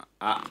 Nah,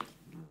 I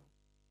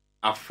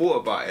thought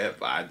about it,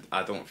 but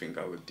I don't think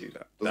I would do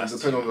that. Does it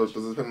depend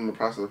on the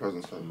price of the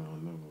presents, fam? No,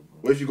 never, bro.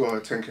 What if you got her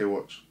a 10K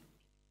watch?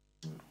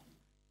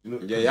 You know,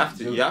 yeah, you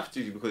have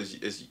to because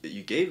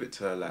you gave it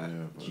to her, like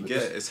you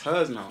get it, it's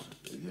hers now.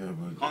 Yeah,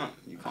 but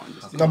You can't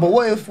just. No, but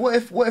what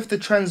if the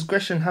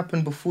transgression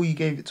happened before you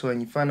gave it to her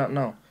and you find out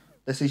now?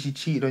 Let's say she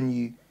cheated on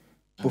you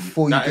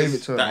before you gave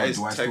it to her. That is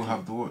do I still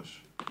have the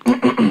watch?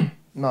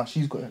 Nah,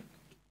 she's got it.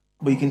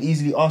 But you can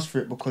easily ask for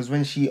it because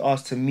when she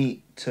asked to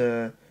meet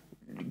to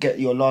get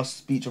your last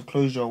speech of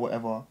closure or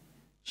whatever,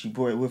 she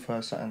brought it with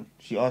her. Something.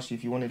 She asked you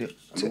if you wanted it.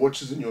 And the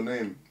watch is in your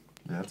name.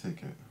 Yeah, I'll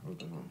take it.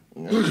 Hold on.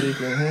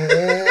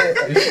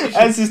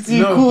 That's just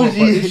too cool, but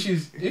G.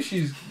 if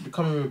she's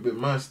becoming a bit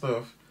my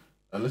stuff,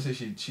 and let's say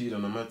she cheated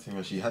on the man thing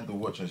and she had the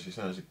watch and she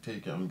said I should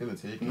take it, I'm gonna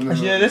take it.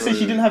 Let's say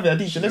she didn't have it,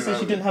 Adisha. Let's say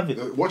she didn't have it.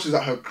 The watch is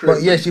at her crib.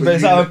 But yeah, it's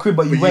at her crib,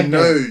 but you went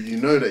there. You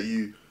know that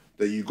you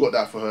got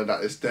that for her,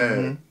 that it's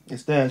there.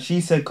 It's there.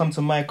 She said, come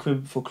to my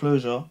crib for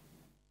closure.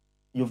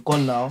 You've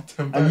gone now.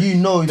 And you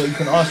know that you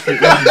can ask for it.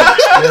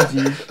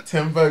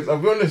 $10. I'll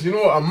be honest, you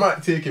know what? I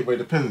might take it, but it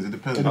depends. I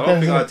don't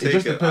think I'd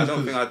take it. I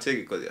don't think I'd take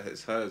it because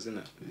it's hers, isn't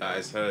it? Like,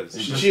 it's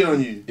hers. She cheated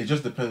on you. It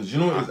just depends. You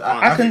know what?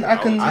 I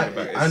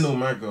I know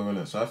my girl,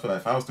 innit? So I feel like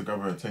if I was to grab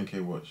her a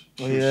 10K watch,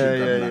 she'd grab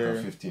me like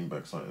a 15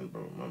 back something,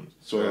 bro. Man.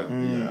 So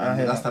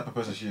that's the type of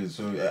person she is.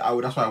 So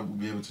that's why I would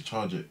be able to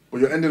charge it. But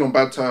you're ending on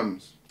bad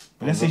terms.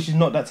 Let's say she's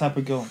not that type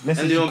of girl.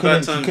 Let's say she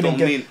couldn't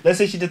get. Let's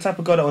say she's the type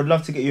of girl that would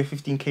love to get you a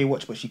 15K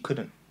watch, but she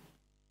couldn't.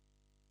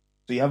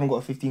 So you haven't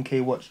got a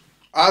 15K watch.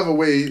 Either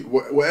way,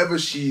 whatever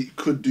she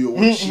could do,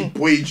 what she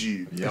buoyed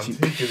you. Yeah, I'm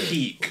taking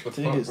it. I'm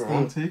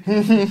taking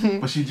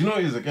it. But do you know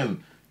what it is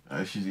again?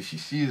 She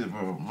sees it,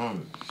 bro.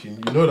 Mom, you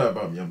know that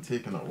about me. I'm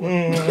taking that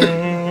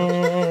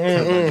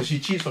watch. She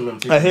cheats on me.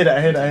 I hear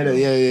that.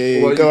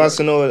 Yeah. Well, girl has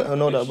to know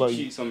that about you.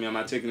 She cheats on me. Am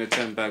I taking a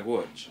 10-bag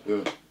watch?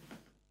 Yeah.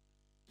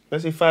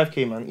 Let's say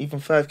 5K, man.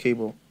 Even 5K,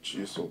 bro.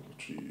 Cheats for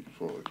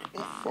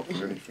like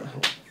fucking anything, bro.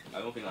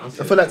 I don't think I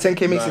feel like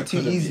 10K makes it too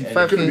easy.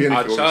 5K.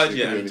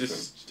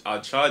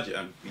 I'll charge it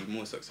and be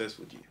more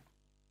successful.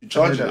 You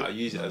charge it? I'll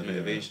use it as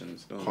motivation.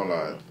 Can't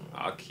lie.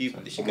 I'll keep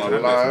it. On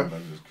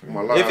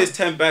my life. If it's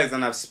 10 bags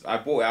and I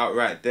bought it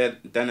outright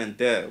then and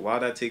there,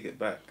 why'd I take it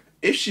back?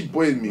 If she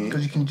buoyed me,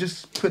 because you can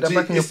just put that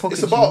back in your pocket.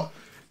 It's about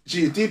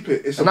deep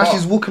it. It's about. Now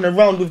she's walking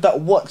around with that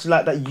watch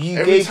like that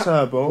you gave to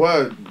her, bro.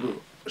 Word.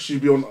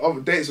 She'd be on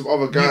other dates with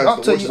other guys.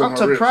 You up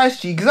to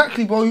price, G.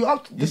 Exactly, bro. You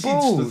up to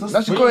bro.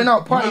 That's just going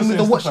out partying with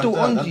the watch still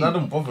on, G. That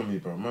don't bother me,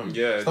 bro, man.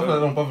 Yeah, stuff like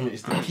that don't bother me.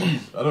 It's the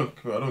keys. I don't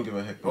give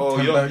a heck. Oh,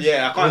 I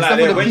can't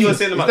lie. When you were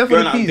saying about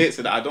going out dates,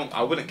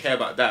 I wouldn't care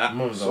about that.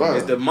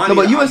 It's the money. No,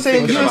 but you were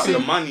saying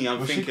the money.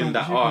 I'm thinking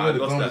that I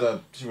lost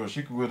that.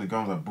 She could wear the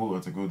gums I bought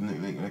her to go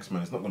next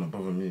man. It's not gonna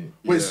bother me.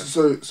 Wait,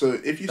 so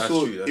if you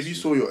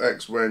saw your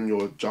ex wearing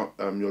your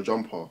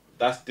jumper.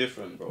 That's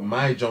different, bro.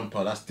 My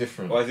jumper, that's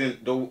different. Or as in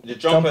the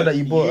jumper that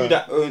you bought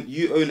her.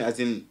 You own it as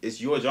in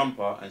it's your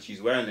jumper and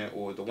she's wearing it,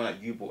 or the one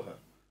that you bought her.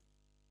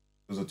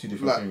 Those are two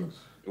different things.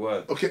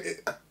 Word. Okay,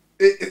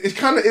 it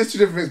kind of is two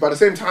different things, but at the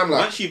same time,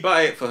 like once you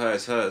buy it for her,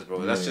 it's hers, bro.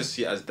 Let's just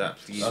see it as that,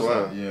 please.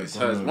 It's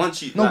hers.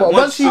 Once you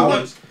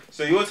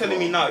so you're telling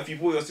me now, if you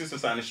bought your sister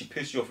something and she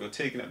pissed you off, you're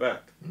taking it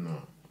back?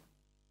 No.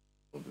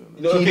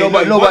 If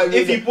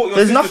you bought your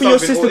there's sister nothing your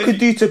something, sister could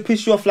do to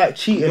piss you off like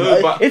cheating.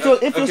 No, but- if your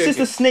okay,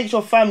 sister snaked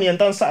your family and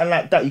done something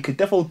like that, you could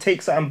definitely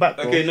take something back.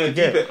 Bro. Okay, no, You keep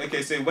get it.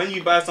 Okay, so when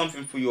you buy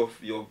something for your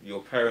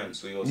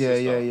parents or your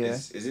sister, yeah.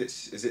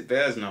 is it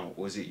theirs now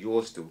or is it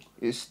yours still?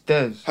 It's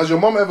theirs. Has your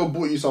mum ever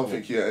bought you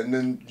something here and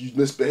then you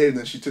misbehaved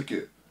and she took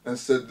it and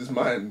said, "This is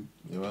mine"?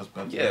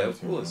 Yeah, of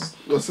course.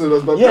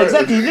 Yeah,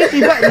 exactly.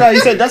 Literally, like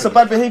you said, that's a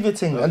bad behavior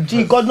thing.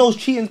 And God knows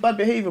cheating's bad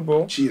behavior,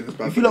 bro. Cheating is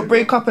bad If you not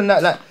break up and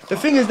that, like the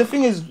thing is,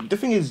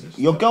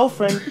 your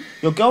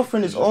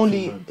girlfriend is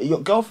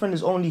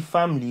only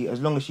family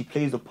as long as she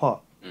plays the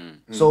part.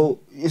 So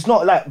it's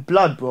not like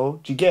blood,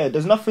 bro. Do you get it?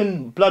 There's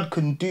nothing blood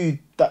can do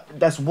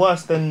that's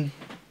worse than.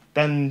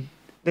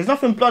 There's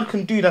nothing blood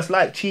can do that's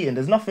like cheating.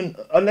 There's nothing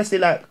unless they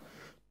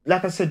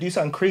like I said, do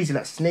something crazy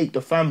like snake the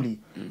family,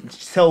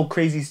 tell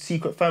crazy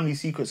family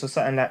secrets or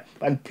something like,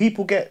 and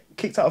people get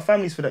kicked out of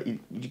families for that. You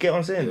get what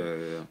I'm saying?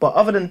 Yeah. But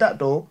other than that,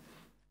 though,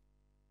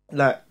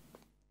 like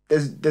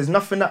there's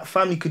nothing that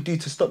family could do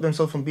to stop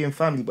themselves from being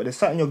family. But there's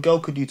something your girl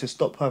could do to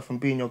stop her from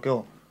being your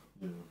girl.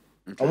 Yeah.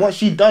 Okay. And once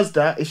she does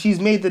that, if she's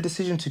made the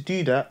decision to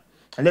do that,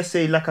 and let's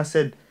say, like I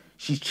said,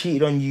 she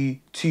cheated on you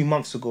 2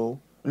 months ago.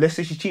 Let's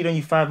say she cheated on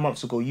you 5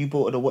 months ago. You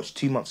bought her the watch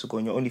 2 months ago,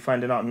 and you're only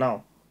finding out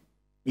now.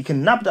 You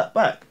can nab that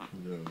back.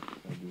 Yeah,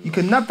 you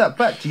can nab that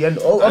back, G. And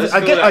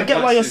I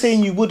get why you're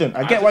saying you wouldn't.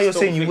 I get why you're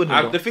saying you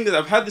wouldn't. The thing is,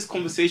 I've had this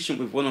conversation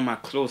with one of my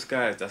close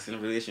guys that's in a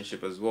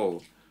relationship as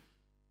well,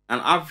 and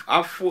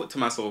I've thought to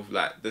myself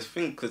like this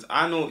thing, because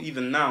I know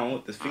even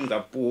now the things I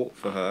bought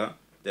for her,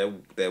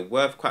 they're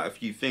worth quite a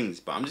few things,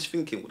 but I'm just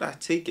thinking, would I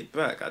take it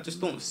back? I just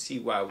don't see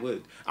why I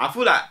would. I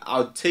feel like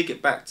I'll take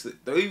it back the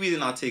only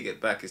reason I'll take it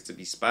back is to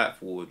be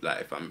spiteful, like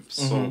if I'm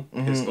so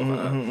pissed off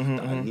at her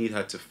that I need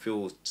her to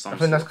feel something. I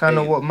think that's kind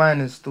of what mine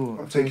is still.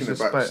 I'm taking it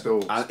back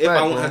still. If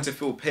I want her to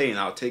feel pain,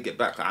 I'll take it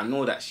back. I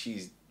know that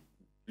she's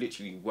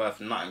literally worth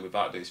nothing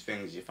without those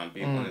things, if I'm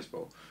being honest,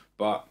 bro.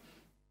 But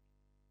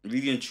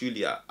really and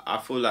truly, I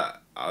feel like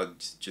I'll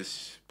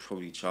just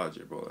probably charge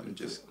it, bro, and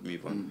just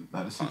move on.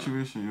 Like the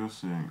situation you're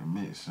saying, it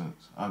makes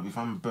sense. If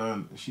I'm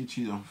burned, she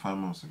cheated on 5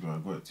 months ago. I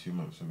got it 2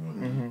 months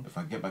ago. If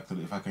I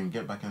can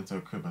get back into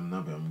a crib and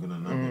nab it, I'm gonna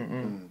nab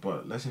it.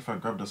 But let's say if I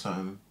grabbed her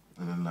something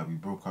and then like we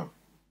broke up,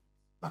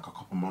 like a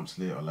couple months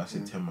later, let's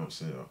say 10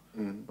 months later,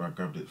 where I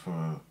grabbed it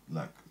for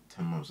like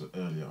 10 months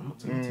earlier, I'm not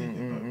gonna take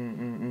it back.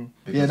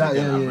 Because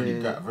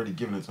I've already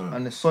given it to her.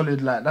 And it's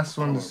solid, like that's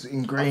one's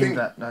ingrained.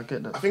 I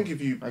get that. I think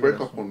if you break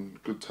up on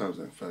good terms,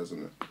 then fair,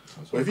 isn't it?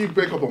 But if you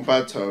break up on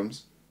bad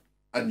terms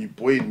and you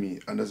buoyed me,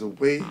 and there's a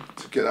way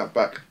to get that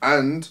back,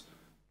 and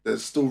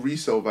there's still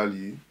resale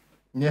value.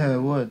 Yeah,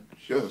 it would.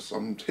 Yes,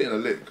 I'm hitting a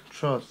lick.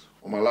 Trust.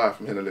 On my life,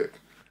 I'm hitting a lick.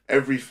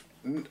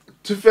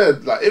 To fair,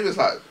 like if it's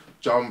like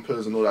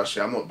jumpers and all that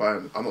shit, I'm not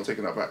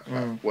taking that back.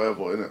 Like,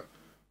 whatever, innit?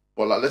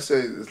 But like, let's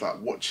say it's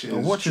like watches,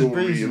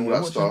 jewelry, and all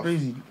that stuff.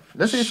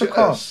 Let's say it's a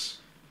car.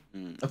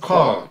 A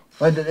car.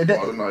 I don't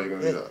know how you're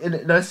gonna do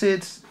that. Let's say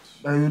it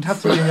would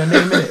have to be in your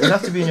name, innit? It would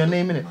have to be in your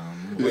name, innit?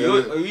 Are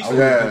you I would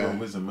never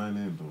wizard my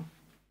name,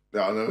 though.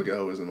 Yeah, I'll never get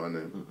her wizard my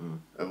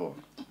name. Ever.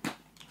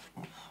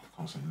 I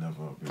can't say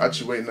never.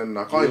 Actually, wait,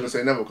 no, I can't even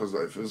say never, because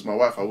like, if it was my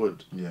wife, I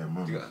would. Yeah,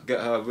 man. Get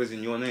her wizard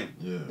in your name?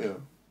 Yeah.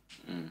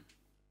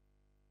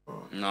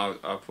 No,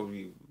 I'll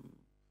probably...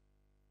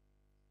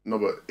 No,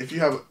 but if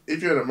you're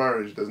in a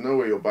marriage, there's no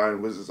way you're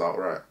buying wizards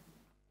outright.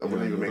 That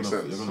wouldn't even make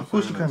sense. Of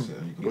course you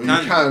can. Well,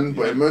 you can,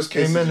 but in most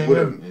cases you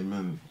wouldn't.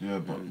 Amen. Yeah,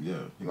 but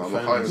yeah.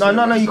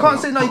 No, you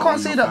can't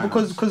say that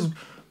because,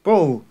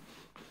 bro.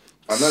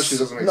 Financially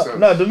doesn't make sense.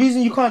 No, the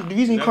reason you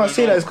can't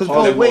say that is because,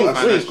 bro,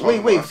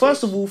 wait.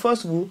 First of all,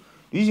 the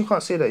reason you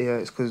can't say that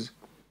is because,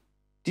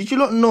 did you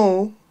not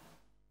know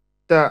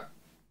that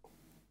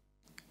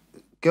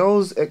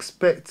girls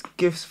expect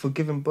gifts for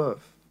giving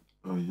birth?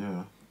 Oh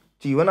yeah.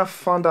 Gee, when I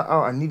found that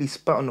out, I nearly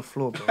spat on the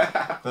floor, bro.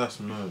 That's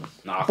mad.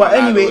 Nah, but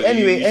anyway,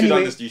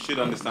 you should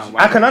understand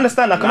why. I can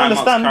understand,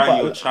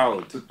 but Your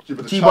child.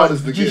 She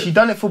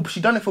done it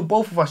for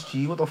both of us,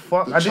 G. What the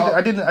fuck? I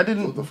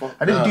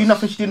didn't do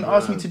nothing she didn't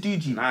ask me to do,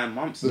 G. 9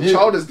 months. The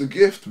child is the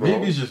gift, bro.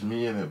 Maybe it's just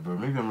me in it, bro.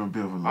 Maybe I'm a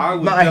bit of a.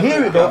 I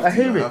hear it though. I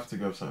hear it. I have to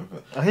go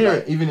something. I hear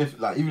it. Even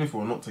if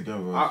we're not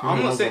together,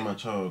 I'm not saying my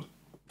child.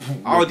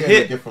 I would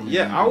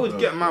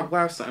get my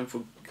wife something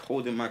for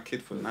holding my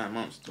kid for 9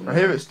 months. I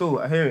hear it still.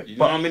 I hear it. You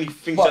know how many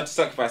things she had to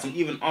sacrifice, and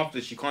even after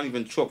she can't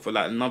even chop for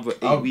like another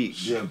 8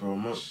 weeks. Yeah, bro.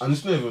 And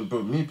it's not even,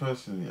 bro. Me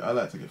personally, I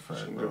like to get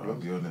fried, bro. I'll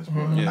be honest,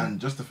 bro. Yeah. And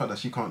just the fact that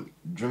she can't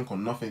drink or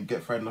nothing,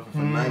 get fried nothing for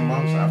 9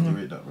 months, I have to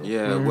rate that, bro.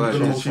 Yeah, word.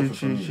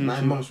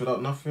 9 months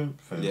without nothing.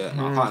 Yeah, I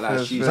can't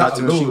lie. She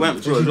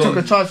went through a She lot. took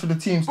a charge for the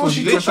team. Oh,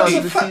 She took a charge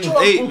for the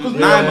team.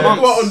 9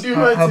 months.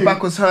 Her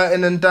back was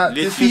hurting and that.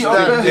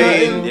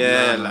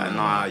 Yeah, like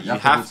nah, you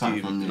have to.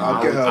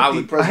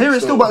 I hear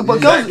it still, but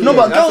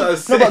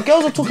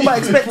girls are talking about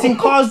expecting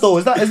cars though.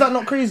 Is that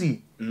not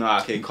crazy?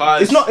 Nah, okay,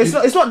 cars. It's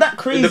not that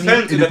crazy.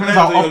 It depends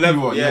on your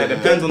level. Yeah, it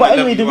depends on. But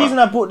anyway, the reason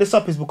I brought this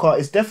up is because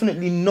it's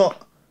definitely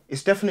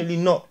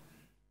not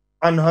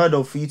unheard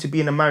of for you to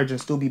be in a marriage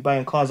and still be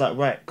buying cars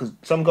outright. Because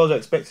some girls are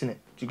expecting it.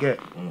 Do you get?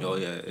 Oh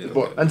yeah.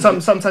 But And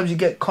sometimes you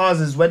get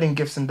cars as wedding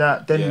gifts and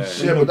that. Then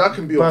yeah, but that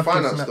can be on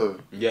finance though.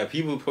 Yeah,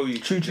 people probably.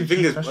 True, the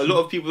thing is, a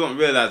lot of people don't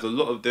realize a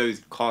lot of those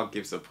car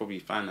gifts are probably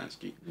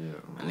financed. Yeah,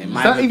 and they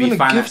might that even be even a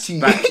financed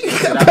gift, back to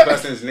that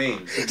person's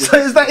name. So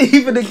is that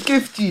even a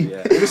gift, Yeah.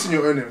 If it's in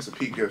your own name, it's a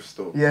peak gift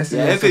still. Yes.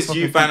 Yeah, if a it's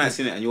fucking you gift.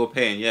 financing it and you're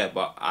paying, yeah,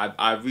 but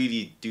I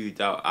really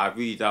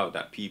doubt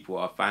that people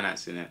are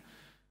financing it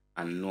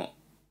and not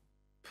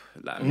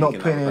like Not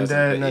making putting that it in person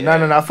there.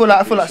 pay. No.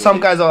 I feel like some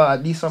guys are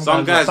at least some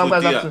guys would do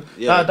have that, to.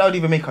 yeah. That would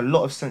even make a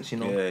lot of sense, you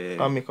know. Yeah.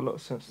 That would make a lot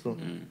of sense still.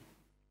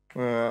 I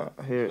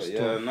hear it But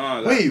still.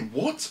 yeah, no. Wait,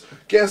 what?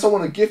 Getting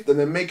someone a gift and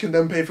then making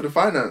them pay for the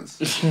finance?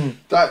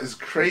 That is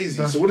crazy.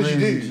 That's so what did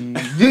crazy, you do?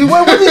 G.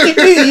 What did you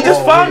do? You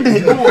just found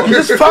it. You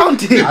just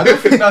found it. I don't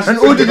think that's and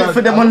too ordered bad. it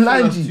for them I don't think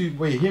online, that's G. too-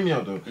 Wait, hear me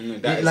out though.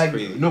 that is like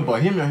crazy. no,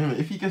 but hear me out.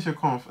 If he gets your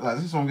car, like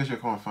this is someone gets your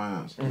car on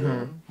finance,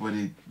 where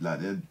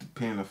they're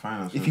paying the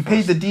finance. If for you the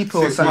paid first- the depot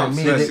or 6 something, months,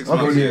 maybe yeah, they- 6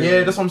 months, okay, yeah.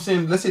 Yeah, that's what I'm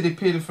saying. Let's say they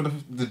paid it for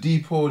the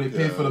depot, they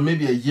paid for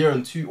maybe a year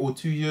and 2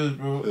 years,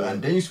 bro,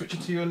 and then you switch it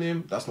to your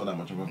name. That's not that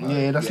much of a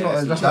vibe. Yeah, that's Yeah, not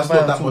it's that not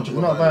much much of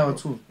of a a It's not vibe, viral bro.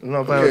 at all. It's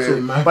not viral Okay, at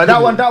all. man, But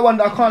that one,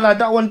 I can't lie.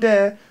 That one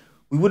there,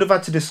 we would have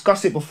had to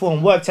discuss it before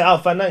and worked it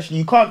out financially.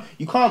 You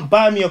can't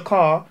buy me a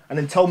car and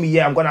then tell me,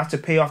 yeah, I'm gonna have to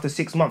pay after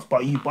 6 months,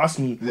 but you bust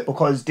me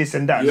because this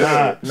and that.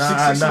 Yeah.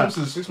 Nah.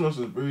 6 months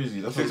is breezy.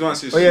 That's 6 what-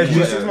 months is. Oh, yeah,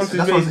 yeah, 6 months is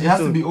That's what breezy it has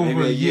to still. be over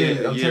Maybe a year. I'm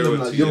a telling year them or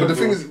like, two. Yeah, but the bro.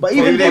 thing is, But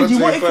even Maybe then, they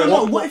what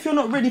take if you're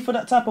not ready for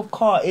that type of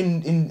car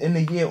in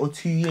a year or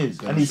 2 years,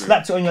 and he true.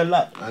 slapped it on your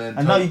lap, And then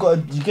and now you tell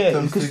get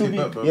them you could take still it be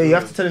back, bro. you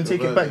have to tell him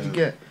take Yeah. it back. You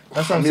get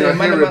that's what I'm I mean,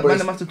 saying. I hear it, but Man,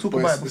 it's- have to talk but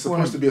about it it's before.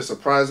 supposed to be a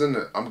surprise, isn't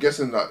it? I'm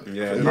guessing that. Yeah,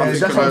 Yeah, nothing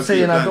that's what I'm can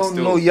saying. be I done don't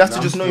still. know. You have to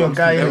Nah, just know I'm your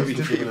guy. still innit?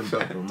 giving them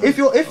back, bro, man.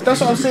 If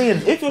that's what I'm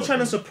saying. If you're trying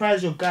to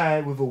surprise your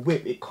guy with a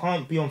whip, it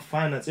can't be on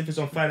finance. If it's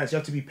on finance, you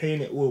have to be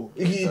paying it all.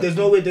 There's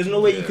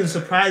no way you can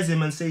surprise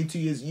him and say 2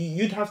 years.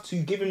 You'd have to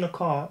give him the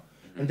car,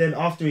 and then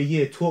after a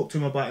year, talk to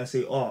him about it and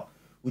say, oh,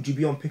 would you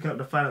be on picking up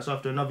the finance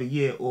after another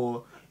year,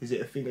 or is it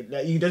a thing that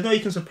there's no way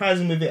you can surprise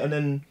him with it and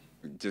then.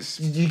 Just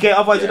You get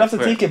otherwise Yeah, you'd have to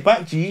correct. take it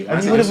back, G, and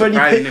Imagine you would have already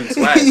surprising paid. him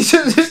twice.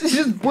 you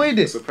just void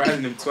it.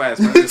 surprising him twice.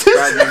 Man,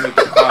 surprising him with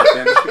the car.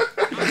 Then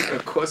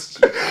it cost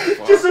you.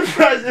 Just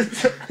surprise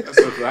it.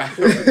 That's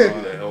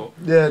surprising.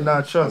 Yeah, nah,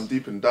 I'm trust.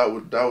 deep in that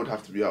would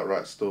have to be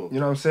outright still.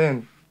 You know what I'm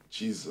saying?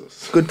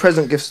 Jesus. Good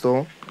present gift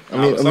store.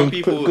 Some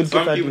people good gift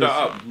that ideas.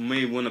 are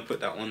may want to put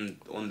that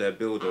on their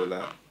bill though,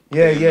 like.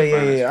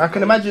 Yeah. I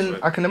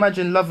can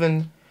imagine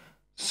loving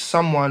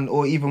someone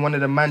or even one of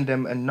the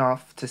Mandem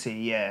enough to say,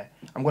 yeah,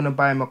 I'm gonna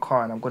buy him a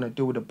car and I'm gonna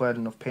deal with the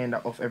burden of paying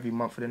that off every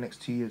month for the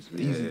next 2 years.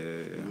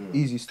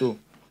 Easy still.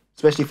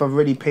 Especially if I'm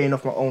already paying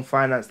off my own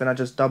finance, then I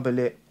just double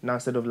it. Now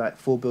instead of like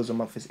 4 bills a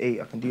month, it's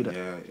 8. I can do that.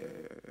 Yeah.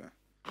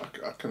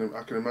 I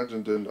can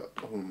imagine doing that.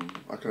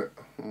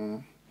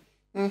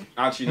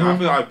 Actually, no, I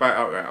feel like I'd buy it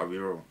outright. I'll be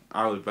real.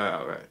 I would buy it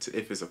outright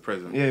if it's a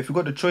present. Yeah, if you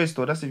got the choice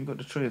though, that's if you got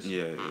the choice.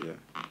 Yeah.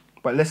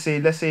 But let's say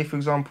for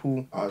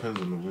example,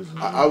 Depends on the wizard.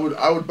 I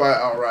would buy it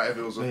outright if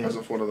it was a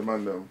present for one of the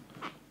man them.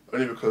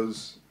 Only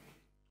because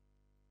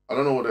I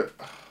don't know what it.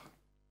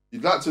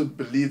 You'd like to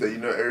believe that you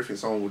know everything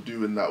someone will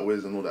do in that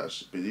ways and all that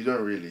shit, but you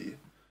don't really.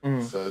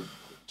 So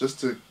just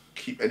to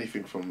keep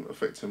anything from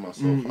affecting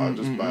myself, I'll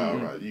just buy it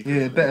outright. You can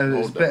it's better.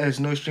 hold It's that. better. There's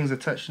no strings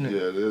attached in it.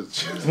 Yeah,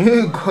 there's.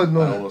 God I no.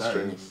 don't want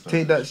strings.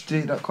 Take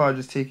that car.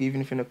 Just take it. Even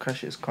if you're gonna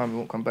crash it, it's calm. It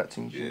won't come back to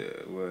me.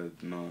 Yeah, word,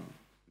 no.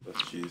 That's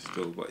true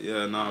still. But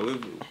yeah, no,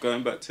 with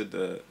going back to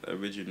the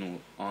original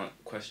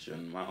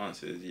question, my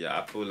answer is yeah,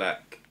 I feel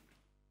like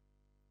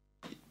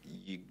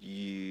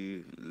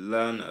you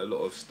learn a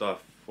lot of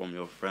stuff from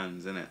your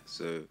friends, innit?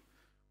 So,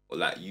 or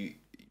like you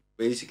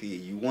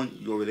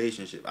want your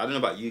relationship. I don't know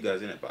about you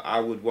guys, innit? But I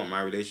would want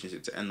my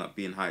relationship to end up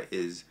being how it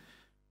is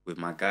with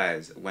my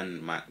guys.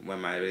 When my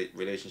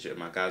relationship with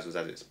my guys was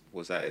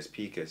at its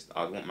peakest,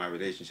 I'd want my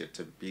relationship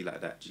to be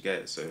like that. Do you get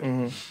it?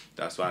 So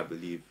that's why I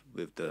believe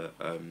with the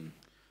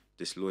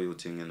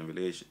disloyalty in a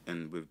relation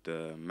and with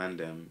the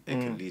Mandem, it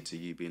can lead to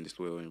you being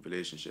disloyal in a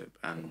relationship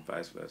and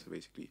vice versa.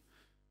 Basically,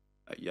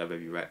 like, you have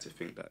every right to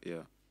think that.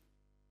 Yeah.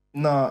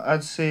 No,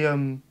 I'd say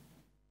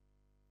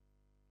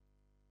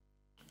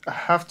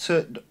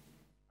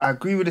I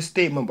agree with the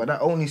statement, but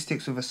that only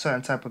sticks with a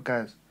certain type of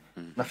guys.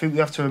 And I think we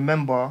have to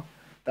remember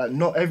that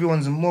not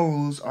everyone's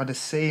morals are the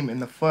same in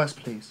the first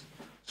place.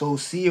 So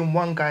seeing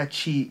one guy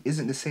cheat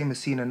isn't the same as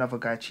seeing another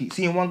guy cheat.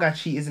 Seeing one guy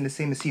cheat isn't the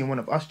same as seeing one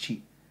of us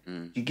cheat.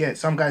 You get it?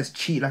 Some guys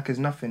cheat like it's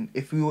nothing.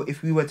 If we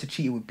were to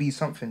cheat, it would be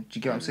something. Do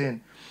you get what I'm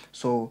saying?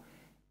 So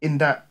in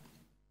that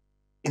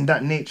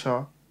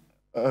nature,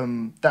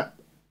 that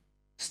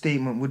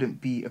statement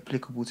wouldn't be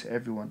applicable to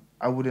everyone.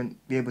 I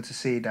wouldn't be able to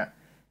say that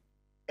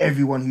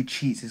everyone who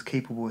cheats is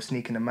capable of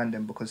sneaking a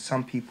Mandem, because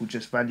some people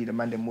just value the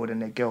Mandem more than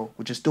their girl,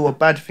 which is still a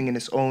bad thing in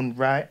its own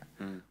right,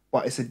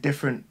 but it's a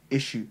different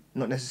issue,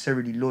 not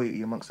necessarily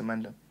loyalty amongst the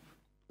Mandem.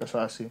 That's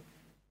what I see.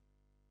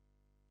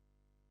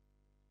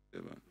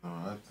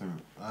 No,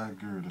 I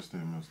agree with the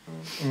statements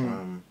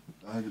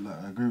though. I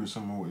agree with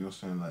some of what you're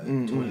saying, like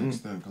to an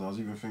extent, because I was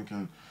even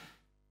thinking,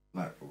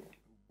 like,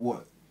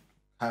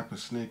 hyper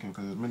snaking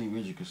because there's many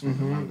ways you can snake a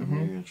Mandem,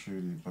 really and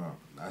truly, but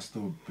I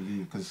still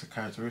believe because it's a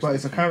characteristic. But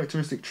it's a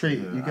characteristic trait.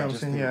 Yeah, You get what I'm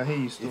saying? Yeah, I hear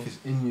you still. If it's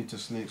in you to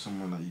snake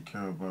someone that you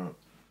care about,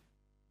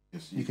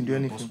 you can do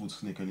anything. It's possible to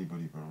snake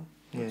anybody, bro.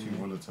 Yeah, too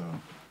volatile.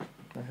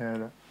 I hear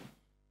that.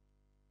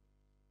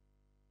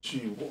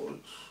 Gee, what?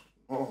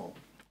 Oh.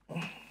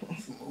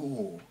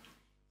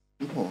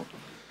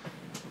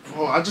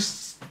 Bro, I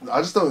just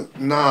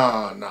don't.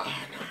 Nah.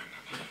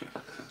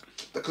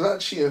 Because that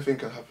cheating thing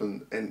can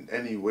happen in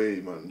any way,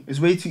 man. It's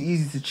way too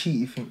easy to cheat,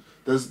 you think?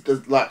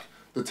 There's like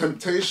the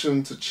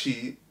temptation to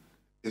cheat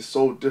is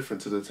so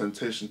different to the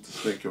temptation to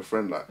snake your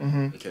friend. Like,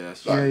 okay,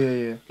 that's like,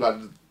 yeah. Like,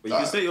 but you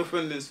can snake your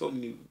friend in so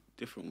many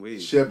different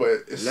ways. Yeah, but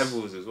it's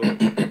levels as well.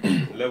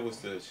 Levels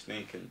to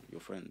snaking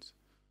your friends.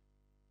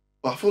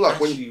 But I feel like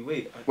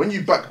actually, when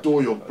you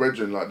backdoor your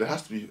brethren, like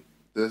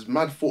there's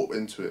mad thought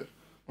into it.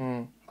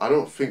 I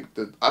don't think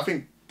that. I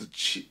think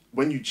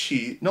when you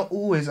cheat, not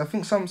always. I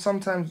think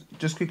sometimes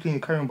just quickly in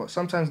carrying, but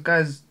sometimes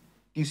guys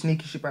do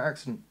sneaky shit by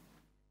accident.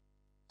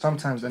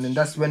 Sometimes, and then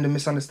that's when the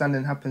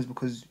misunderstanding happens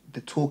because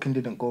the talking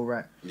didn't go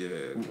right.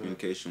 Yeah,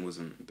 communication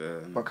wasn't there.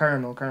 But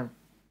carry on.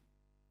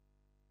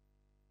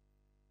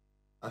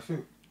 I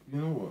think you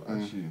know what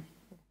actually,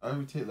 I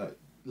would take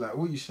like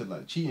what you said,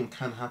 like cheating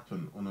can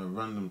happen on a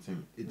random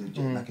thing.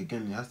 Like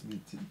again, it has to be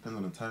depends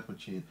on the type of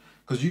cheating.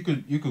 Because you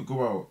could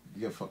go out,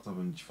 you get fucked up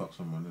and fuck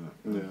someone,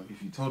 innit? Yeah.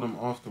 If you tell them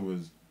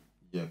afterwards,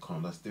 yeah,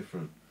 calm, that's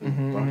different. But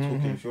I'm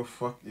talking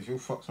if you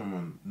fuck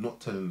someone, not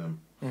telling them,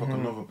 fuck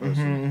another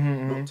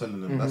person, not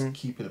telling them, that's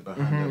keeping it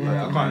behind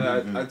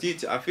them.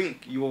 Like, I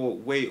think your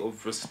way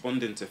of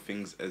responding to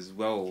things as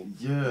well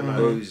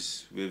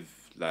goes with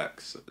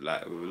like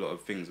with a lot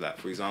of things. Like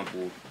for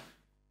example,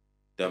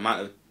 the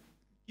amount of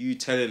you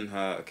telling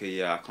her, okay,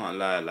 yeah, I can't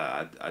lie,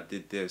 like I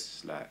did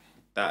this, like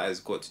that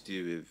has got to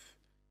do with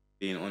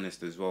being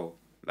honest as well.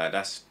 Like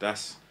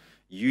that's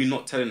you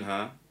not telling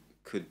her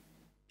could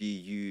be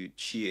you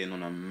cheating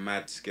on a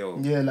mad scale.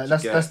 Yeah,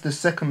 like that's the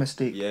second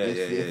mistake. Yeah,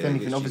 if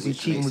anything, obviously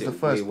cheating was the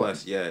first,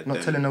 but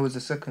not telling her was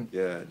the second.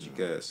 Yeah, do you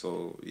get it?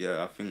 So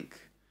yeah, I think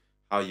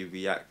how you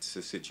react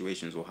to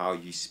situations or how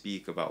you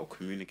speak about or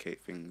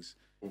communicate things.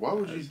 Why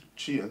would you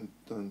cheat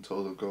and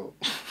tell the girl?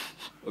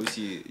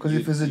 Obviously, because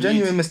if it's a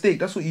genuine mistake,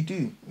 that's what you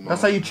do. No,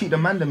 that's how you treat the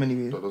Mandem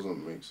anyway. That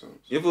doesn't make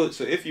sense. Yeah, but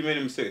so if you made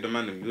a mistake with the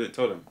Mandem, you wouldn't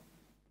tell them.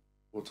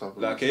 What type of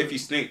like okay, if you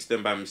snaked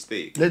them by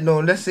mistake.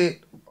 Let's say.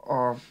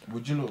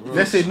 Would you not?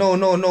 Let's say no.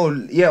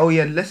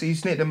 Yeah, let's say you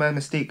snaked them by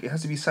mistake. It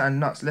has to be something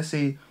nuts. Let's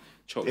say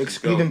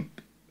excluding.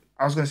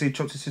 I was gonna say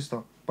chopped his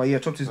sister, but yeah,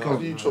 chopped his girl. How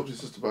do you chopped his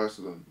sister by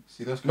accident?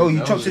 See, that's no, you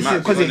chopped his sister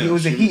because it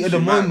was the heat of the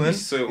moment.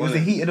 It was the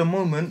heat of the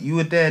moment. You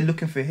were there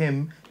looking for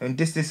him, and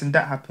this and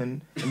that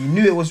happened, and you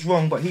knew it was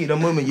wrong. But heat of the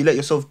moment, you let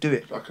yourself do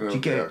it. That can do you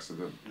get it?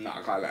 Accident. Nah,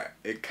 I can't like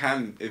it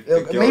can if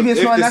maybe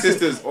it's not an accident.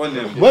 Sister's on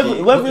them.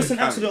 Whether it's an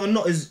accident or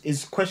not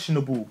is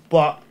questionable,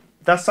 but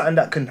that's something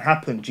that can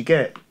happen. Do you get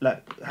it?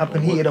 Like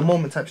happen heat of the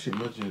moment type shit.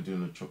 Imagine you're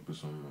doing a chop with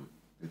someone.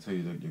 They tell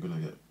you that you're gonna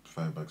get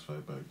 5 bags.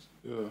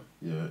 Yeah.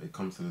 Yeah, it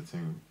comes to the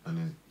thing, and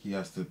then he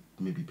has to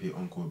maybe pay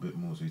uncle a bit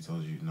more, so he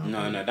tells you no.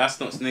 No, that's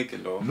not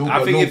snaking though. No,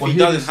 I think if he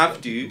doesn't have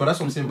to. But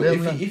that's what I'm saying. But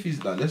if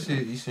he's like, let's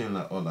say he's saying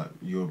like, oh, like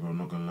yo, bro, I'm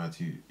not gonna lie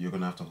to you. You're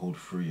gonna have to hold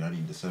 3. I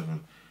need the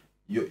 7.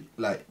 You're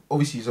like,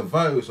 obviously it's a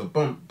vital, it's a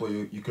bump, but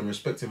you can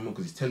respect him more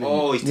because he's telling you.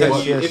 Oh, he's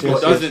telling you. If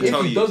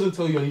he doesn't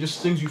tell you and he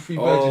just slings you 3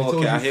 bags and he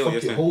tells you,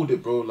 fuck it, hold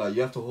it, bro. Like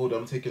you have to hold it.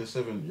 I'm taking a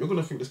 7. You're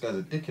gonna think this guy's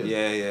a dickhead.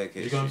 Yeah,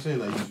 okay. You know what I'm saying?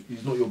 Like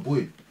he's not your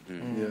boy.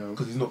 Yeah,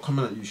 because he's not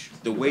coming at you.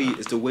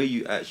 It's the way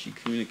you actually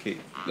communicate.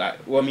 Like,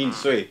 well, I mean,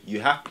 sorry,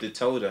 you have to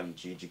tell them.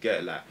 Do you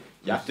get it? Like,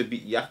 you have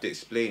to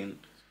explain,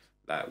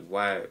 like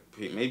why.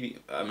 Maybe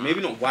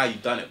not why you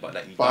done it, but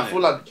like you. But I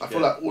feel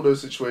like all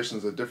those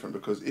situations are different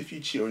because if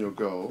you cheat on your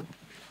girl,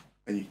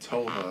 and you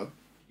tell her,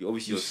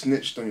 you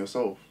snitched on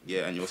yourself.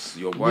 Yeah, and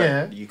you're right.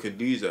 Yeah. You could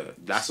lose her.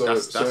 That's the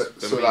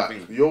main like,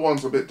 thing. Your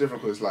one's a bit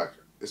different because like.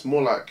 It's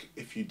more like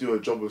if you do a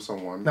job with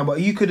someone. No,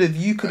 but you could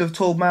have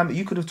told my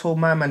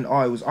man,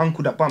 oh, it was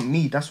uncle that bumped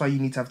me. That's why you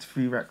need to have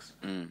 3 racks.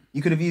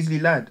 You could have easily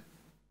lied.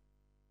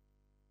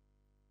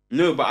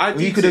 No, but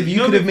you could have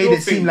made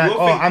it seem like,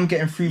 I'm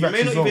getting 3 racks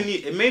as well.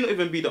 It may not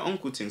even be the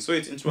uncle thing.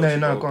 Sorry to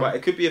interrupt you, but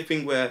it could be a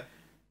thing where,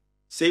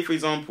 say for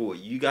example,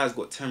 you guys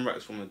got 10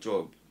 racks from a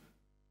job,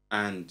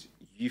 and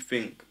you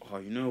think, oh,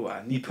 you know what,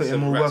 I need to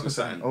 7 racks or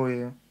something. Oh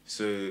yeah.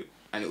 So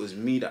and it was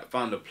me that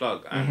found the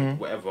plug and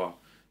whatever.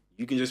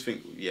 You can just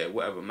think, yeah,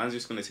 whatever. Man's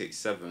just gonna take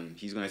 7.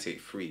 He's gonna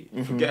take 3.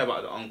 Forget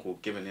about the uncle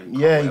giving him.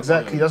 Yeah,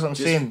 exactly. That's what I'm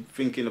saying.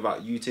 Thinking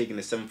about you taking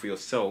the 7 for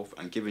yourself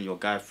and giving your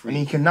guy 3. And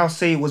he can now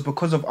say it was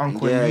because of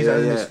uncle and use that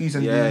as an excuse,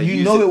 and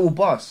you know it will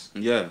bust.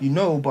 Yeah. You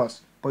know it will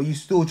bust, but you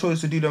still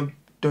chose to do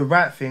the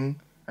right thing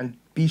and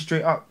be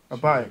straight up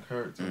about it.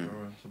 Character,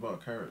 bro. It's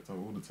about character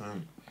all the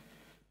time.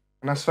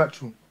 And that's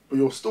factual. But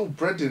you're still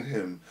breading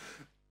him.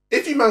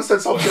 If you man said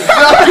something, this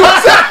guy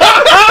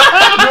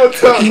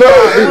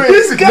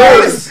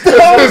is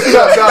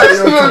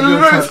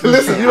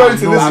listen. You don't need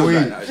to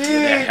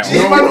listen.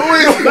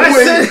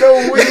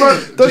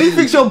 Don't you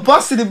think you're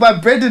busting it by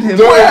breading him?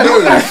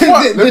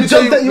 The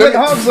job that you went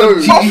halves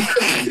on.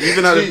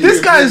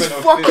 This guy is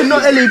fucking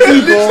not LAP,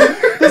 bro.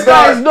 This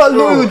guy is not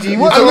loyal, G.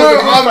 What?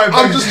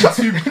 I'm just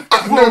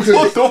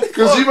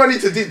because you might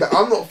need to deep that.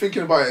 I'm not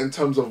thinking about it in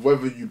terms of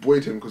whether you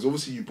buoyed him, because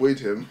obviously you buoyed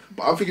him,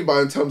 but I'm thinking about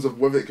it in terms of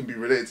whether it can be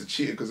related to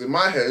cheating. Because in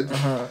my head,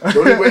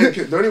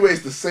 the only way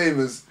it's the same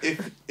is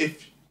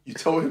if you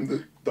tell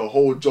him the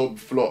whole job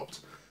flopped,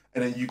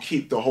 and then you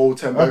keep the whole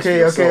 10 bags for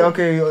yourself.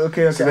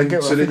 Okay. So then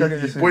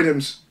you buoyed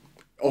him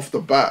off the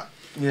bat.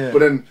 Yeah. But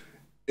then,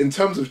 in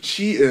terms of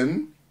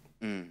cheating,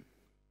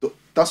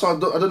 that's why I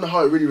don't know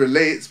how it really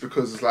relates,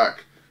 because it's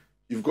like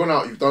you've gone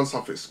out, you've done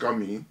something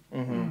scummy,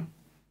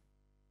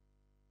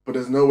 but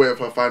there's no way of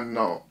her finding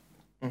out.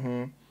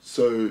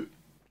 So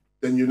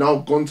then you now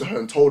gone to her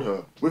and told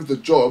her with the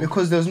job,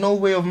 because there's no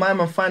way of my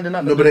man finding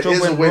out. No, but there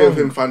is a way of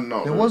him finding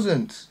out. There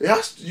wasn't. It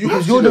has.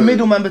 Because you're the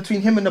middleman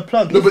between him and the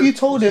plug. If you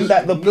told him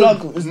that the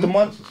plug is the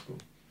one.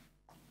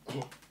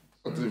 I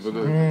don't even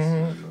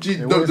know. Gee,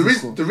 no,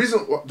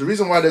 the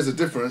reason why there's a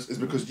difference is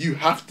because you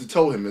have to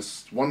tell him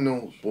it's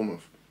 1-0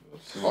 Bournemouth.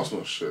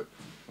 Arsenal shit.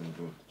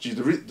 Gee,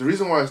 the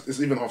reason why it's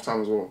even half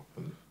time as well.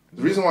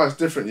 The reason why it's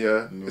different,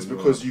 is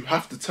because you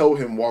have to tell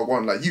him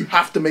Wagwan. Like, you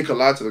have to make a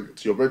lie to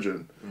your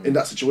brethren in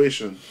that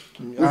situation.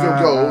 With your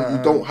girl,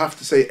 you don't have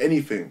to say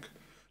anything.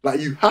 Like,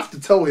 you have to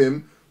tell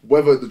him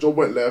whether the job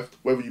went left,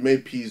 whether you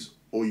made peas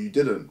or you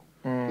didn't.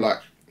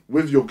 Like,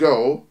 with your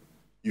girl,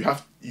 you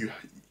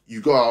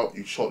go out,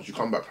 you shop, you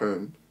come back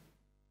home.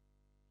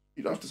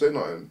 You don't have to say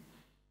nothing.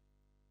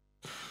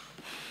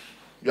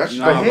 You actually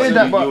don't hear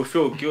have that, you'll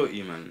feel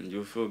guilty, man.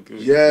 You'll feel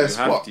guilty. Yes,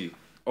 you have to.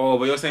 Oh,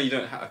 but you're saying you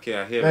don't have... Okay,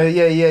 I hear it.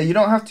 Yeah, you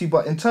don't have to,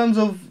 but in terms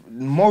of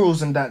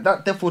morals and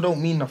that therefore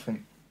don't mean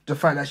nothing. The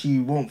fact that she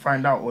won't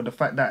find out, or the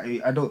fact that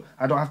I don't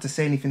have to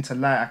say anything to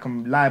lie. I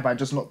can lie by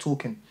just not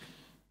talking.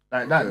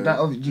 Like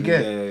that you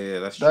get? Yeah,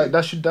 that's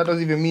true. That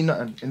doesn't even mean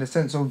nothing in the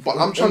sense of... But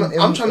I'm trying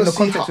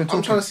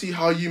to see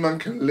how you, man,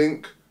 can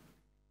link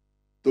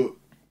the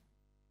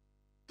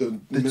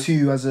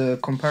two as a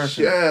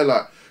comparison. Yeah,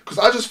 like... Because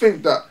I just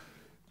think that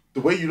the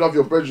way you love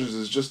your brethren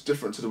is just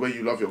different to the way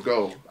you love your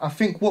girl. I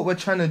think what we're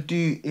trying to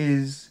do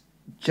is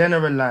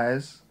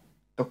generalize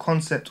the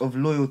concept of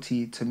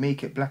loyalty to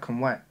make it black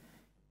and white.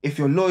 If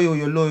you're loyal,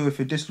 you're loyal. If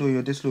you're disloyal,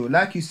 you're disloyal.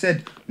 Like you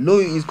said,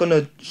 loyalty is going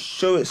to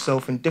show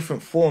itself in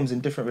different forms, in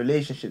different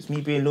relationships.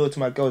 Me being loyal to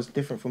my girl is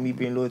different from me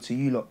being loyal to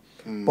you lot.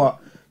 But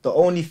the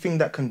only thing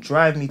that can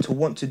drive me to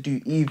want to do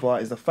either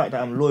is the fact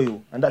that I'm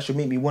loyal. And that should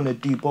make me want to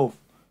do both.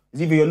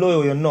 It's either you're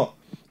loyal or you're not.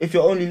 If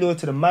you're only loyal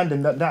to the man,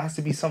 then that has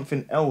to be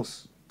something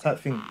else type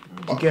thing.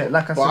 You get,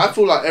 like I said. But I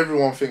feel like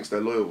everyone thinks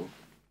they're loyal.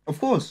 Of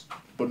course.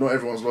 But not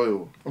everyone's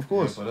loyal. Of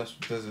course. Yeah,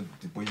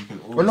 but you can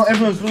always... But not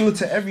everyone's loyal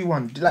to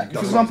everyone. Like, for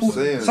example,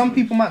 some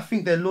people might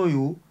think they're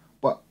loyal,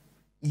 but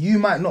you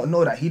might not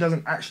know that he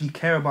doesn't actually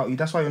care about you.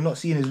 That's why you're not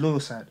seeing his loyal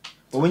side.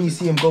 But when you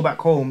see him go back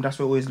home, that's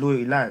where all his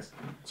loyalty lies.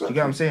 Exactly. You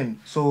get what I'm saying?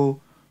 So,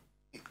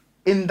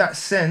 in that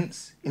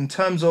sense, in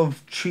terms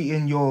of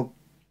treating your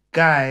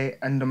guy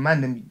and the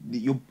mandem,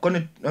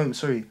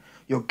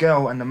 your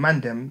girl and the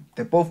mandem,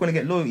 they're both going to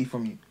get loyalty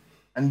from you.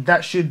 And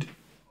that should...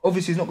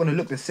 Obviously, it's not going to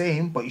look the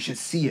same, but you should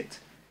see it.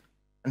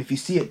 And if you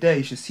see it there,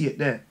 you should see it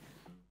there.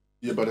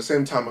 Yeah, but at the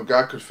same time, a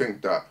guy could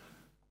think that...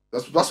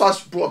 That's why I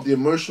brought up the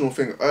emotional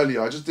thing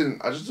earlier. I just didn't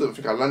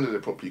think I landed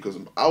it properly, because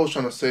I was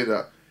trying to say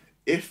that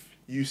if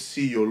you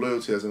see your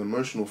loyalty as an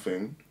emotional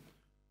thing,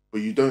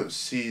 but you don't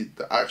see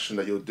the action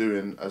that you're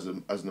doing as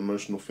an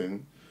emotional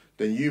thing,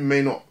 then you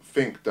may not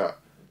think that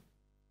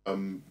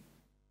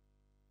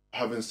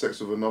having sex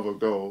with another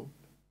girl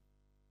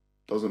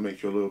doesn't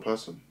make you a loyal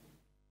person.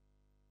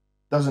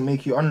 Doesn't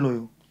make you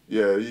unloyal.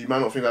 Yeah, you might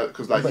not think that,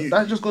 because like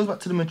that just goes back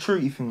to the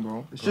maturity thing,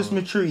 bro. It's just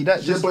maturity.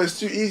 But it's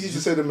too easy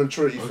to say the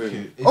maturity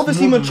thing.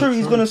 Obviously,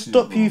 maturity is gonna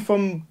stop you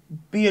from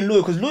being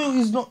loyal, because loyalty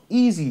is not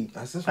easy,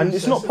 and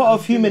it's not part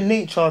of human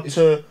nature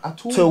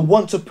to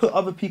want to put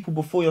other people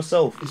before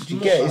yourself.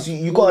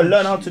 You gotta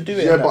learn how to do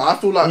it. Yeah, but I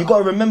feel like you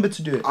gotta remember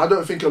to do it. I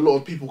don't think a lot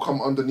of people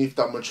come underneath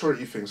that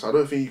maturity thing, so I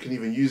don't think you can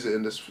even use it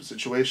in this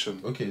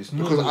situation. Okay,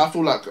 because I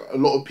feel like a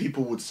lot of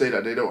people would say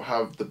that they don't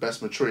have the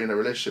best maturity in a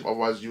relationship.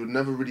 Otherwise, you would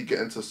never really get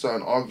into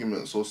certain arguments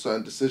or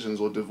certain decisions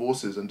or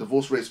divorces, and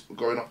divorce rates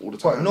going up all the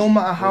time. But no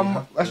matter how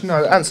much, actually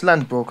no, ants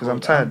land, bro, because I'm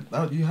tired.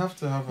 You have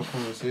to have a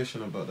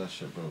conversation about that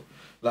shit, bro.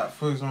 Like,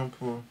 for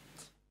example,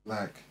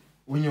 like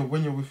when you're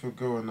with your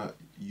girl and that,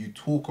 you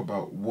talk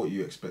about what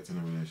you expect in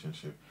a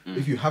relationship.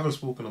 If you haven't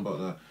spoken about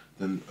that,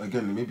 then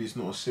again maybe it's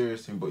not a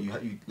serious thing, but you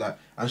like,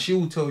 and she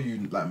will tell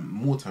you, like,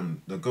 more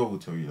time the girl will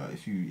tell you, like,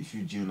 if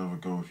you G another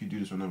girl, if you do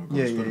this with another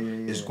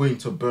girl, it's going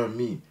to burn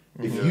me.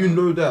 If you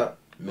know that.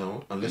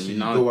 No, unless you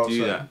go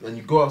outside and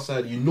you go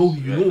outside, you know.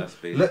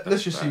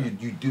 Let's just say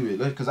you do it,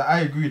 because I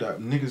agree that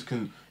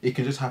niggas it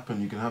can just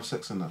happen. You can have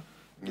sex and that.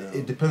 Yeah.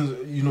 It depends,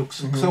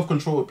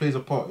 self-control plays a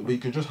part, but you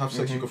can just have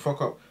sex. You can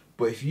fuck up,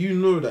 but if you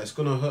know that it's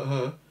gonna hurt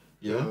her,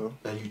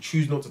 and you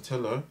choose not to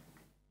tell her,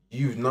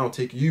 you've now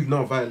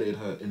violated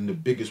her in the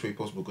biggest way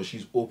possible, because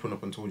she's opened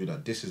up and told you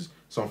that this is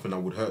something that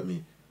would hurt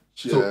me.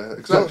 Yeah,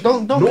 exactly.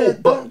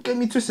 Don't get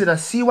me twisted. I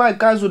see why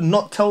guys would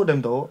not tell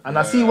them though, and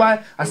I see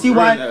why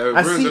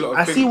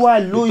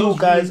loyal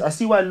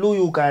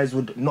guys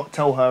would not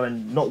tell her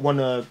and not want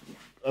to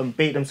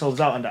bait themselves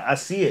out on that. I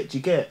see it. Do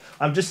you get it?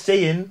 I'm just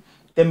saying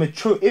they're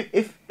mature.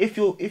 If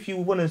you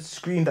want to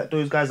scream that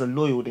those guys are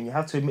loyal, then you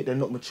have to admit they're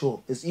not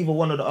mature. It's either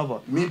one or the other.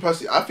 Me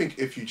personally, I think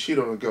if you cheat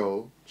on a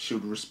girl, she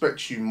would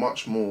respect you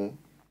much more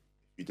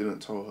if you didn't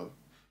tell her.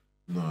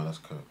 No, that's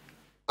correct.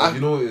 You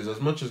know what it is,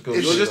 as much as girls...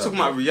 You're just talking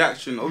about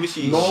reaction.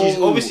 Obviously,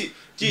 No.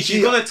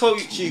 she's gonna tell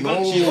you... She's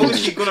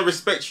obviously gonna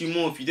respect you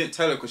more if you didn't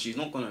tell her, because she's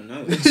not gonna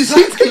know.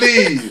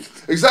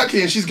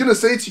 Exactly. And she's gonna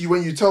say to you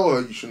when you tell her,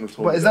 you shouldn't have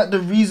told her. But is that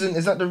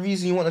the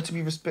reason you want her to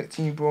be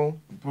respecting you, bro?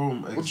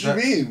 What do you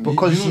mean?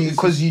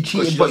 Because you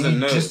cheated, but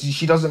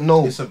she doesn't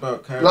know. It's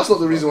about character. That's not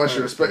the reason why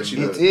she respects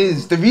you. It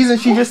is. The reason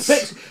she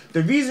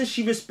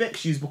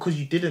respects you is because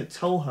you didn't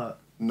tell her.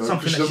 No,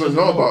 something she that doesn't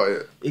know about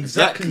it.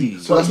 Exactly.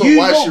 So that's not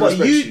why she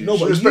respects you.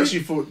 She respects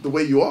you for the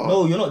way you are.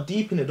 No, you're not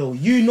deep in it though.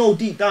 You know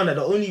deep down that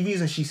the only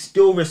reason she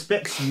still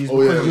respects you is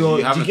because you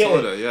haven't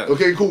told her. Yeah.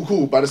 Okay,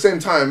 cool. But at the same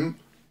time,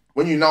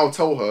 when you now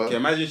tell her, okay,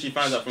 imagine she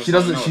finds out from she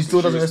doesn't. She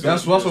still doesn't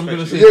respect. That's what I'm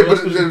gonna say. Yeah,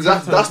 but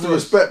that's the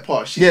respect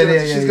part. She's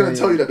gonna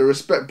tell you that the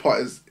respect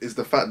part is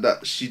the fact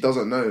that she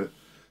doesn't know.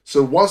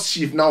 So once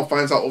she now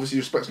finds out, obviously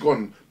respect's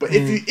gone. But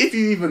if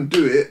you even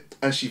do it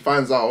and she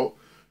finds out,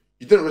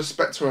 you didn't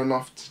respect her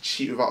enough to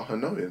cheat without her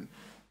knowing.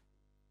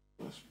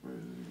 That's crazy.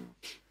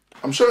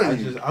 I'm showing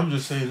you. I'm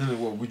just saying, innit?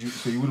 What would you?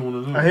 So you wouldn't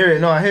want to know? I hear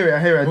it. No, I hear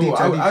it. Bro,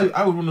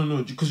 I would want to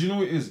know, because you know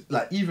what it is.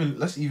 Like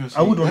let's say,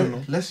 I would want to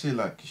know. Let's say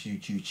like you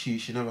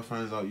cheat, she never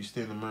finds out, you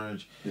stay in the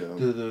marriage.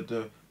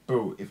 Yeah.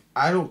 Bro, if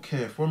I don't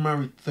care, if we're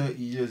married 30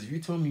 years, if you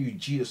tell me you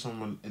cheated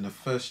someone in the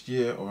first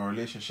year of our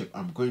relationship,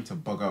 I'm going to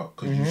bug out,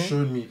 because you've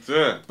shown me,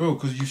 bro.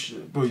 Because you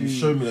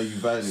showed me that you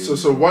violated.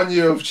 So 1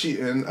 year of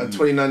cheating and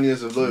 29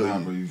 years of loyalty. Nah,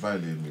 bro, you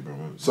violated me, bro.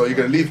 So you're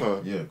gonna leave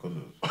her? Yeah, God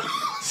knows.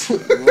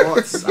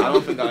 What? I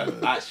don't think I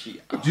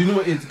actually. Do you know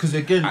what it is? Because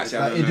again,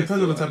 it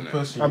depends on the type of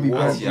person. I'll be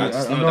I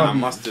just know that I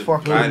must have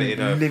violated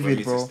her for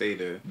me to stay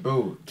there.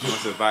 Bro, I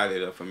must have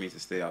violated her for me to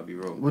stay. I'll be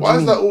wrong. Why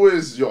is that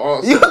always your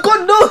answer?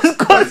 God knows,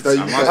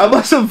 I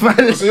must have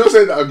violated. So you're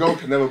saying that a girl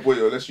can never boy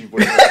you unless you boy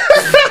her?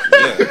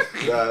 Yeah.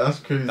 Nah, that's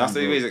crazy. That's the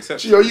only way it's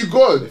accepted. Gee, are you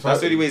good? That's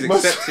the only way it's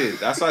accepted.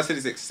 That's why I said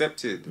it's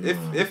accepted.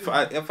 If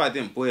I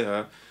didn't boy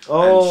her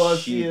and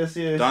she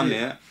done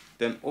it,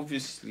 then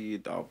obviously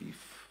that'll be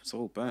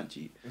so burnt,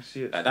 G.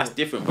 That's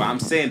different. But I'm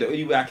saying the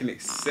only way I can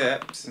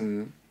accept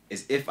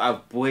is if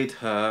I've boyed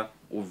her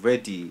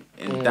already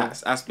in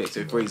that aspect.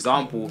 So for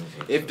example,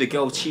 if the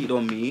girl cheated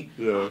on me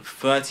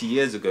 30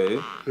 years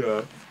ago,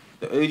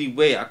 the only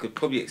way I could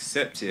probably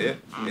accept it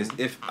is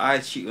if I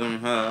cheated on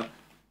her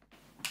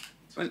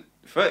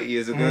 30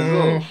 years ago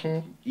as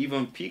well.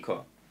 Even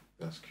Pika.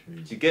 That's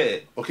crazy. Do you get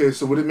it? Okay,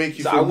 so would it make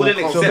you feel I wouldn't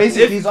more accept So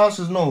basically, his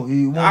answer is no.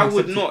 I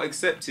would not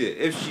accept it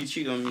if she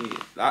cheated on me.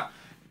 Like,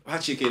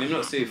 actually, okay, let me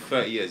not say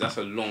 30 years. That's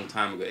a long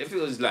time ago. If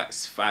it was like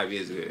 5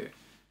 years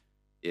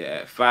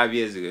ago, 5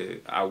 years ago,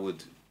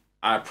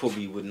 I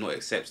probably would not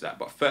accept that.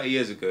 But 30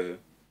 years ago,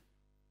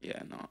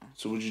 no.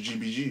 So would you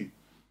GBG?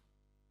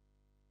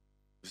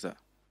 What's that?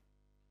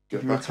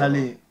 Get back at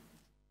her.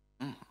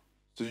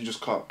 So you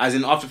just cut? As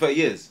in after 30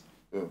 years?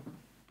 Yeah.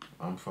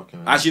 I'm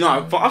fucking... Actually,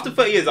 no. For after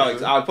 30 years,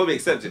 I'll probably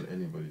accept it.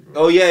 Anybody,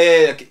 bro. Oh,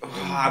 yeah. Okay.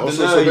 I don't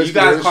know. You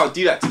guys can't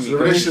do that to me. The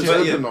relationship's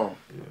open now.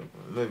 Yeah,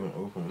 not even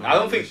open. I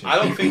don't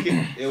think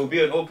it will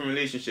be an open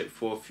relationship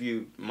for a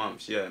few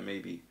months. Yeah,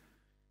 maybe.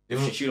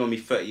 If she cheated on me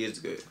 30 years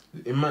ago.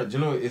 Do you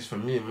know what it is for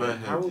me in my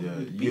head?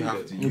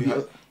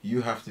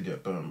 You have to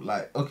get burnt.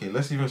 Like, okay,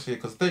 let's even say,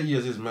 because 30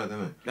 years is mad,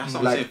 isn't it? That's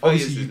what I'm saying. 5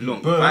 years is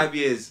long. 5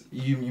 years.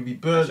 You be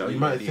burnt. You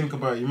might think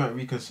about it. You might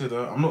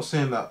reconsider. I'm not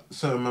saying that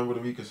certain man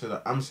wouldn't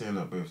reconsider. I'm saying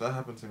that, but if that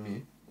happened to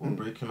me, we're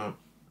breaking up.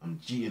 I'm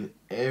cheating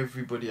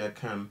everybody I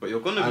can. But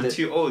you're gonna be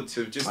too old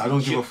to just. I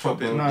don't give a fuck,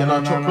 bro. Then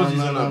I'll chop fuzzies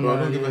and that, bro. I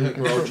don't give a heck,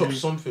 bro. I'll chop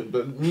something.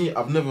 But me,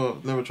 I've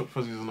never chopped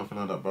fuzzies or nothing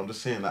like that, bro. I'm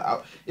just saying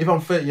that if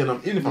I'm 30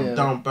 and even if I'm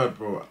down bad,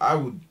 bro, I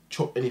would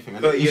chop anything.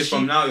 30 years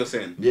from now, you're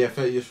saying? Yeah,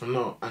 30 years from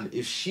now. And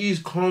if she's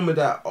calm with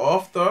that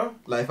after,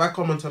 like if I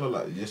come and tell her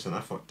like, listen, I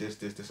fucked this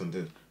and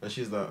this, and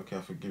she's like, okay,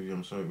 I forgive you.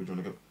 I'm sorry. Would you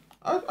wanna go?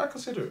 I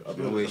consider it.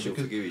 No way she'll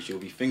forgive you. She'll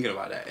be thinking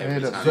about that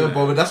every time. Yeah,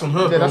 but that's on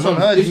her. Yeah, that's on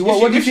her.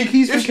 What do you think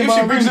he's thinking about?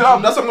 If she brings it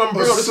up, that's what I'm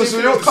bringing up.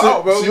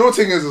 So your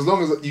thing is, as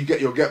long as you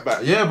get your get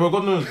back. Yeah, bro.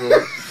 God knows, bro.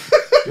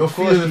 You're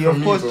feeling it from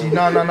me, bro.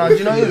 No. Do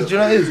you know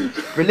what it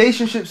is?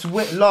 Relationships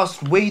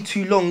last way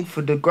too long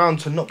for the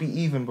ground to not be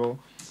even, bro.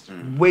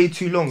 Way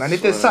too long. And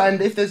if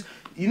there's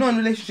you know, in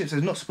relationships,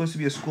 there's not supposed to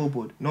be a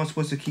scoreboard. No one's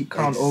supposed to keep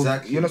count of.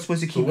 You're not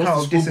supposed to keep count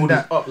of this and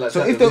that.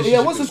 So if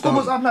once the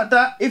scoreboard's up like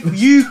that, if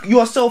you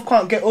yourself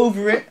can't get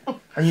over it,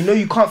 and you know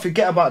you can't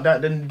forget about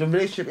that, then the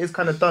relationship is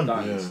kind of done.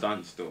 It's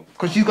done still.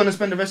 Because she's gonna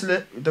spend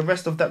the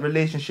rest of that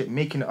relationship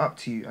making it up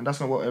to you, and that's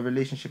not what a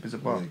relationship is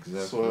about.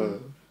 Exactly.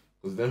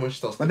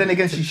 But then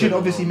again, she should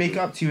obviously make it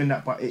up to you in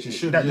that. But it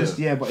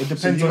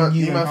depends on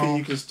you. You might think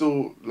you can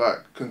still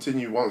like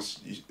continue once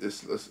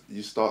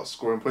you start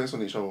scoring points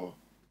on each other.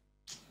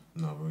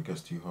 No, but it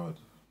gets too hard.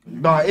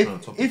 No,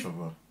 if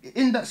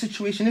in that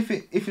situation, if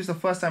it's the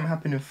first time it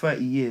happened in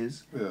 30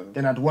 years,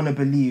 then I'd want to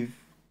believe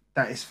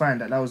that it's fine,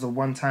 that was a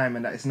one time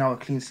and that it's now a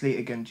clean slate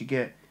again. Do you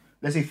get?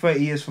 Let's say 30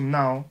 years from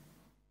now,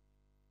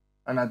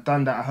 and I'd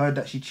done that. I heard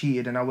that she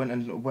cheated, and I went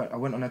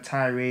on a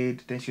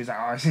tirade. Then she was like,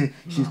 "Oh,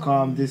 she's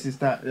calm. This is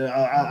that."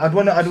 I'd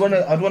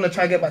wanna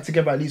try to get back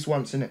together at least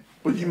once, innit?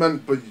 But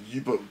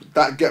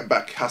that get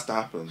back has to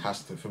happen.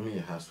 Has to, for me.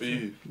 It has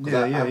to.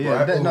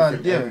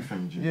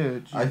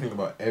 I think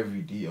about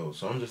every detail.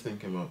 So I'm just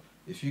thinking about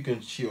if you can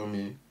cheat on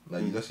me,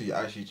 like let's say you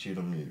actually cheated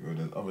on me, bro.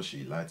 There's other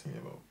shit you lied to me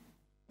about.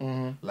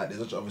 Like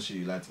there's other shit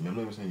you lied to me. I'm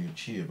not even saying you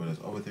cheated, but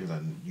there's other things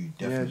that you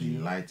definitely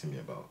lied to me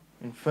about.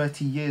 In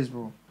 30 years,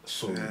 bro.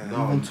 So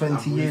now even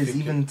 20 years,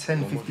 thinking, even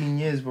 10, 15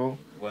 years, bro.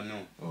 Well,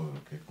 no. Oh,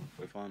 okay, cool.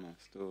 We're fine,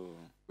 still.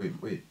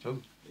 Wait,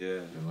 Charles? Yeah.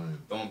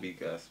 Don't be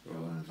gassed, bro.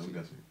 Don't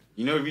gas me.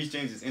 You know Reece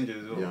James is injured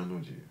as well? Yeah, I know,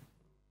 G.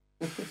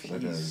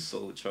 He's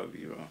so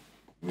chubby, bro.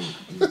 Wait,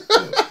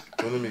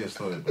 don't let me get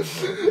started, bro.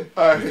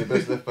 Okay. He's the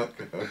best left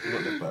back, not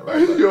left back,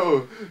 right back.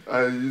 Yo,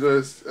 you know,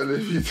 it's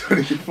LFP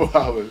 24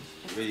 hours.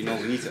 But you know,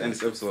 we need to end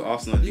this episode.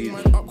 Arsenal lead.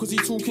 Man up cause he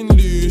talking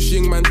loose,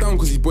 Ying man down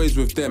cause he boys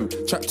with them.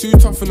 Chat too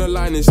tough on the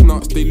line, it's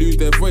nuts. They lose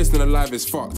their voice and the live is fucked.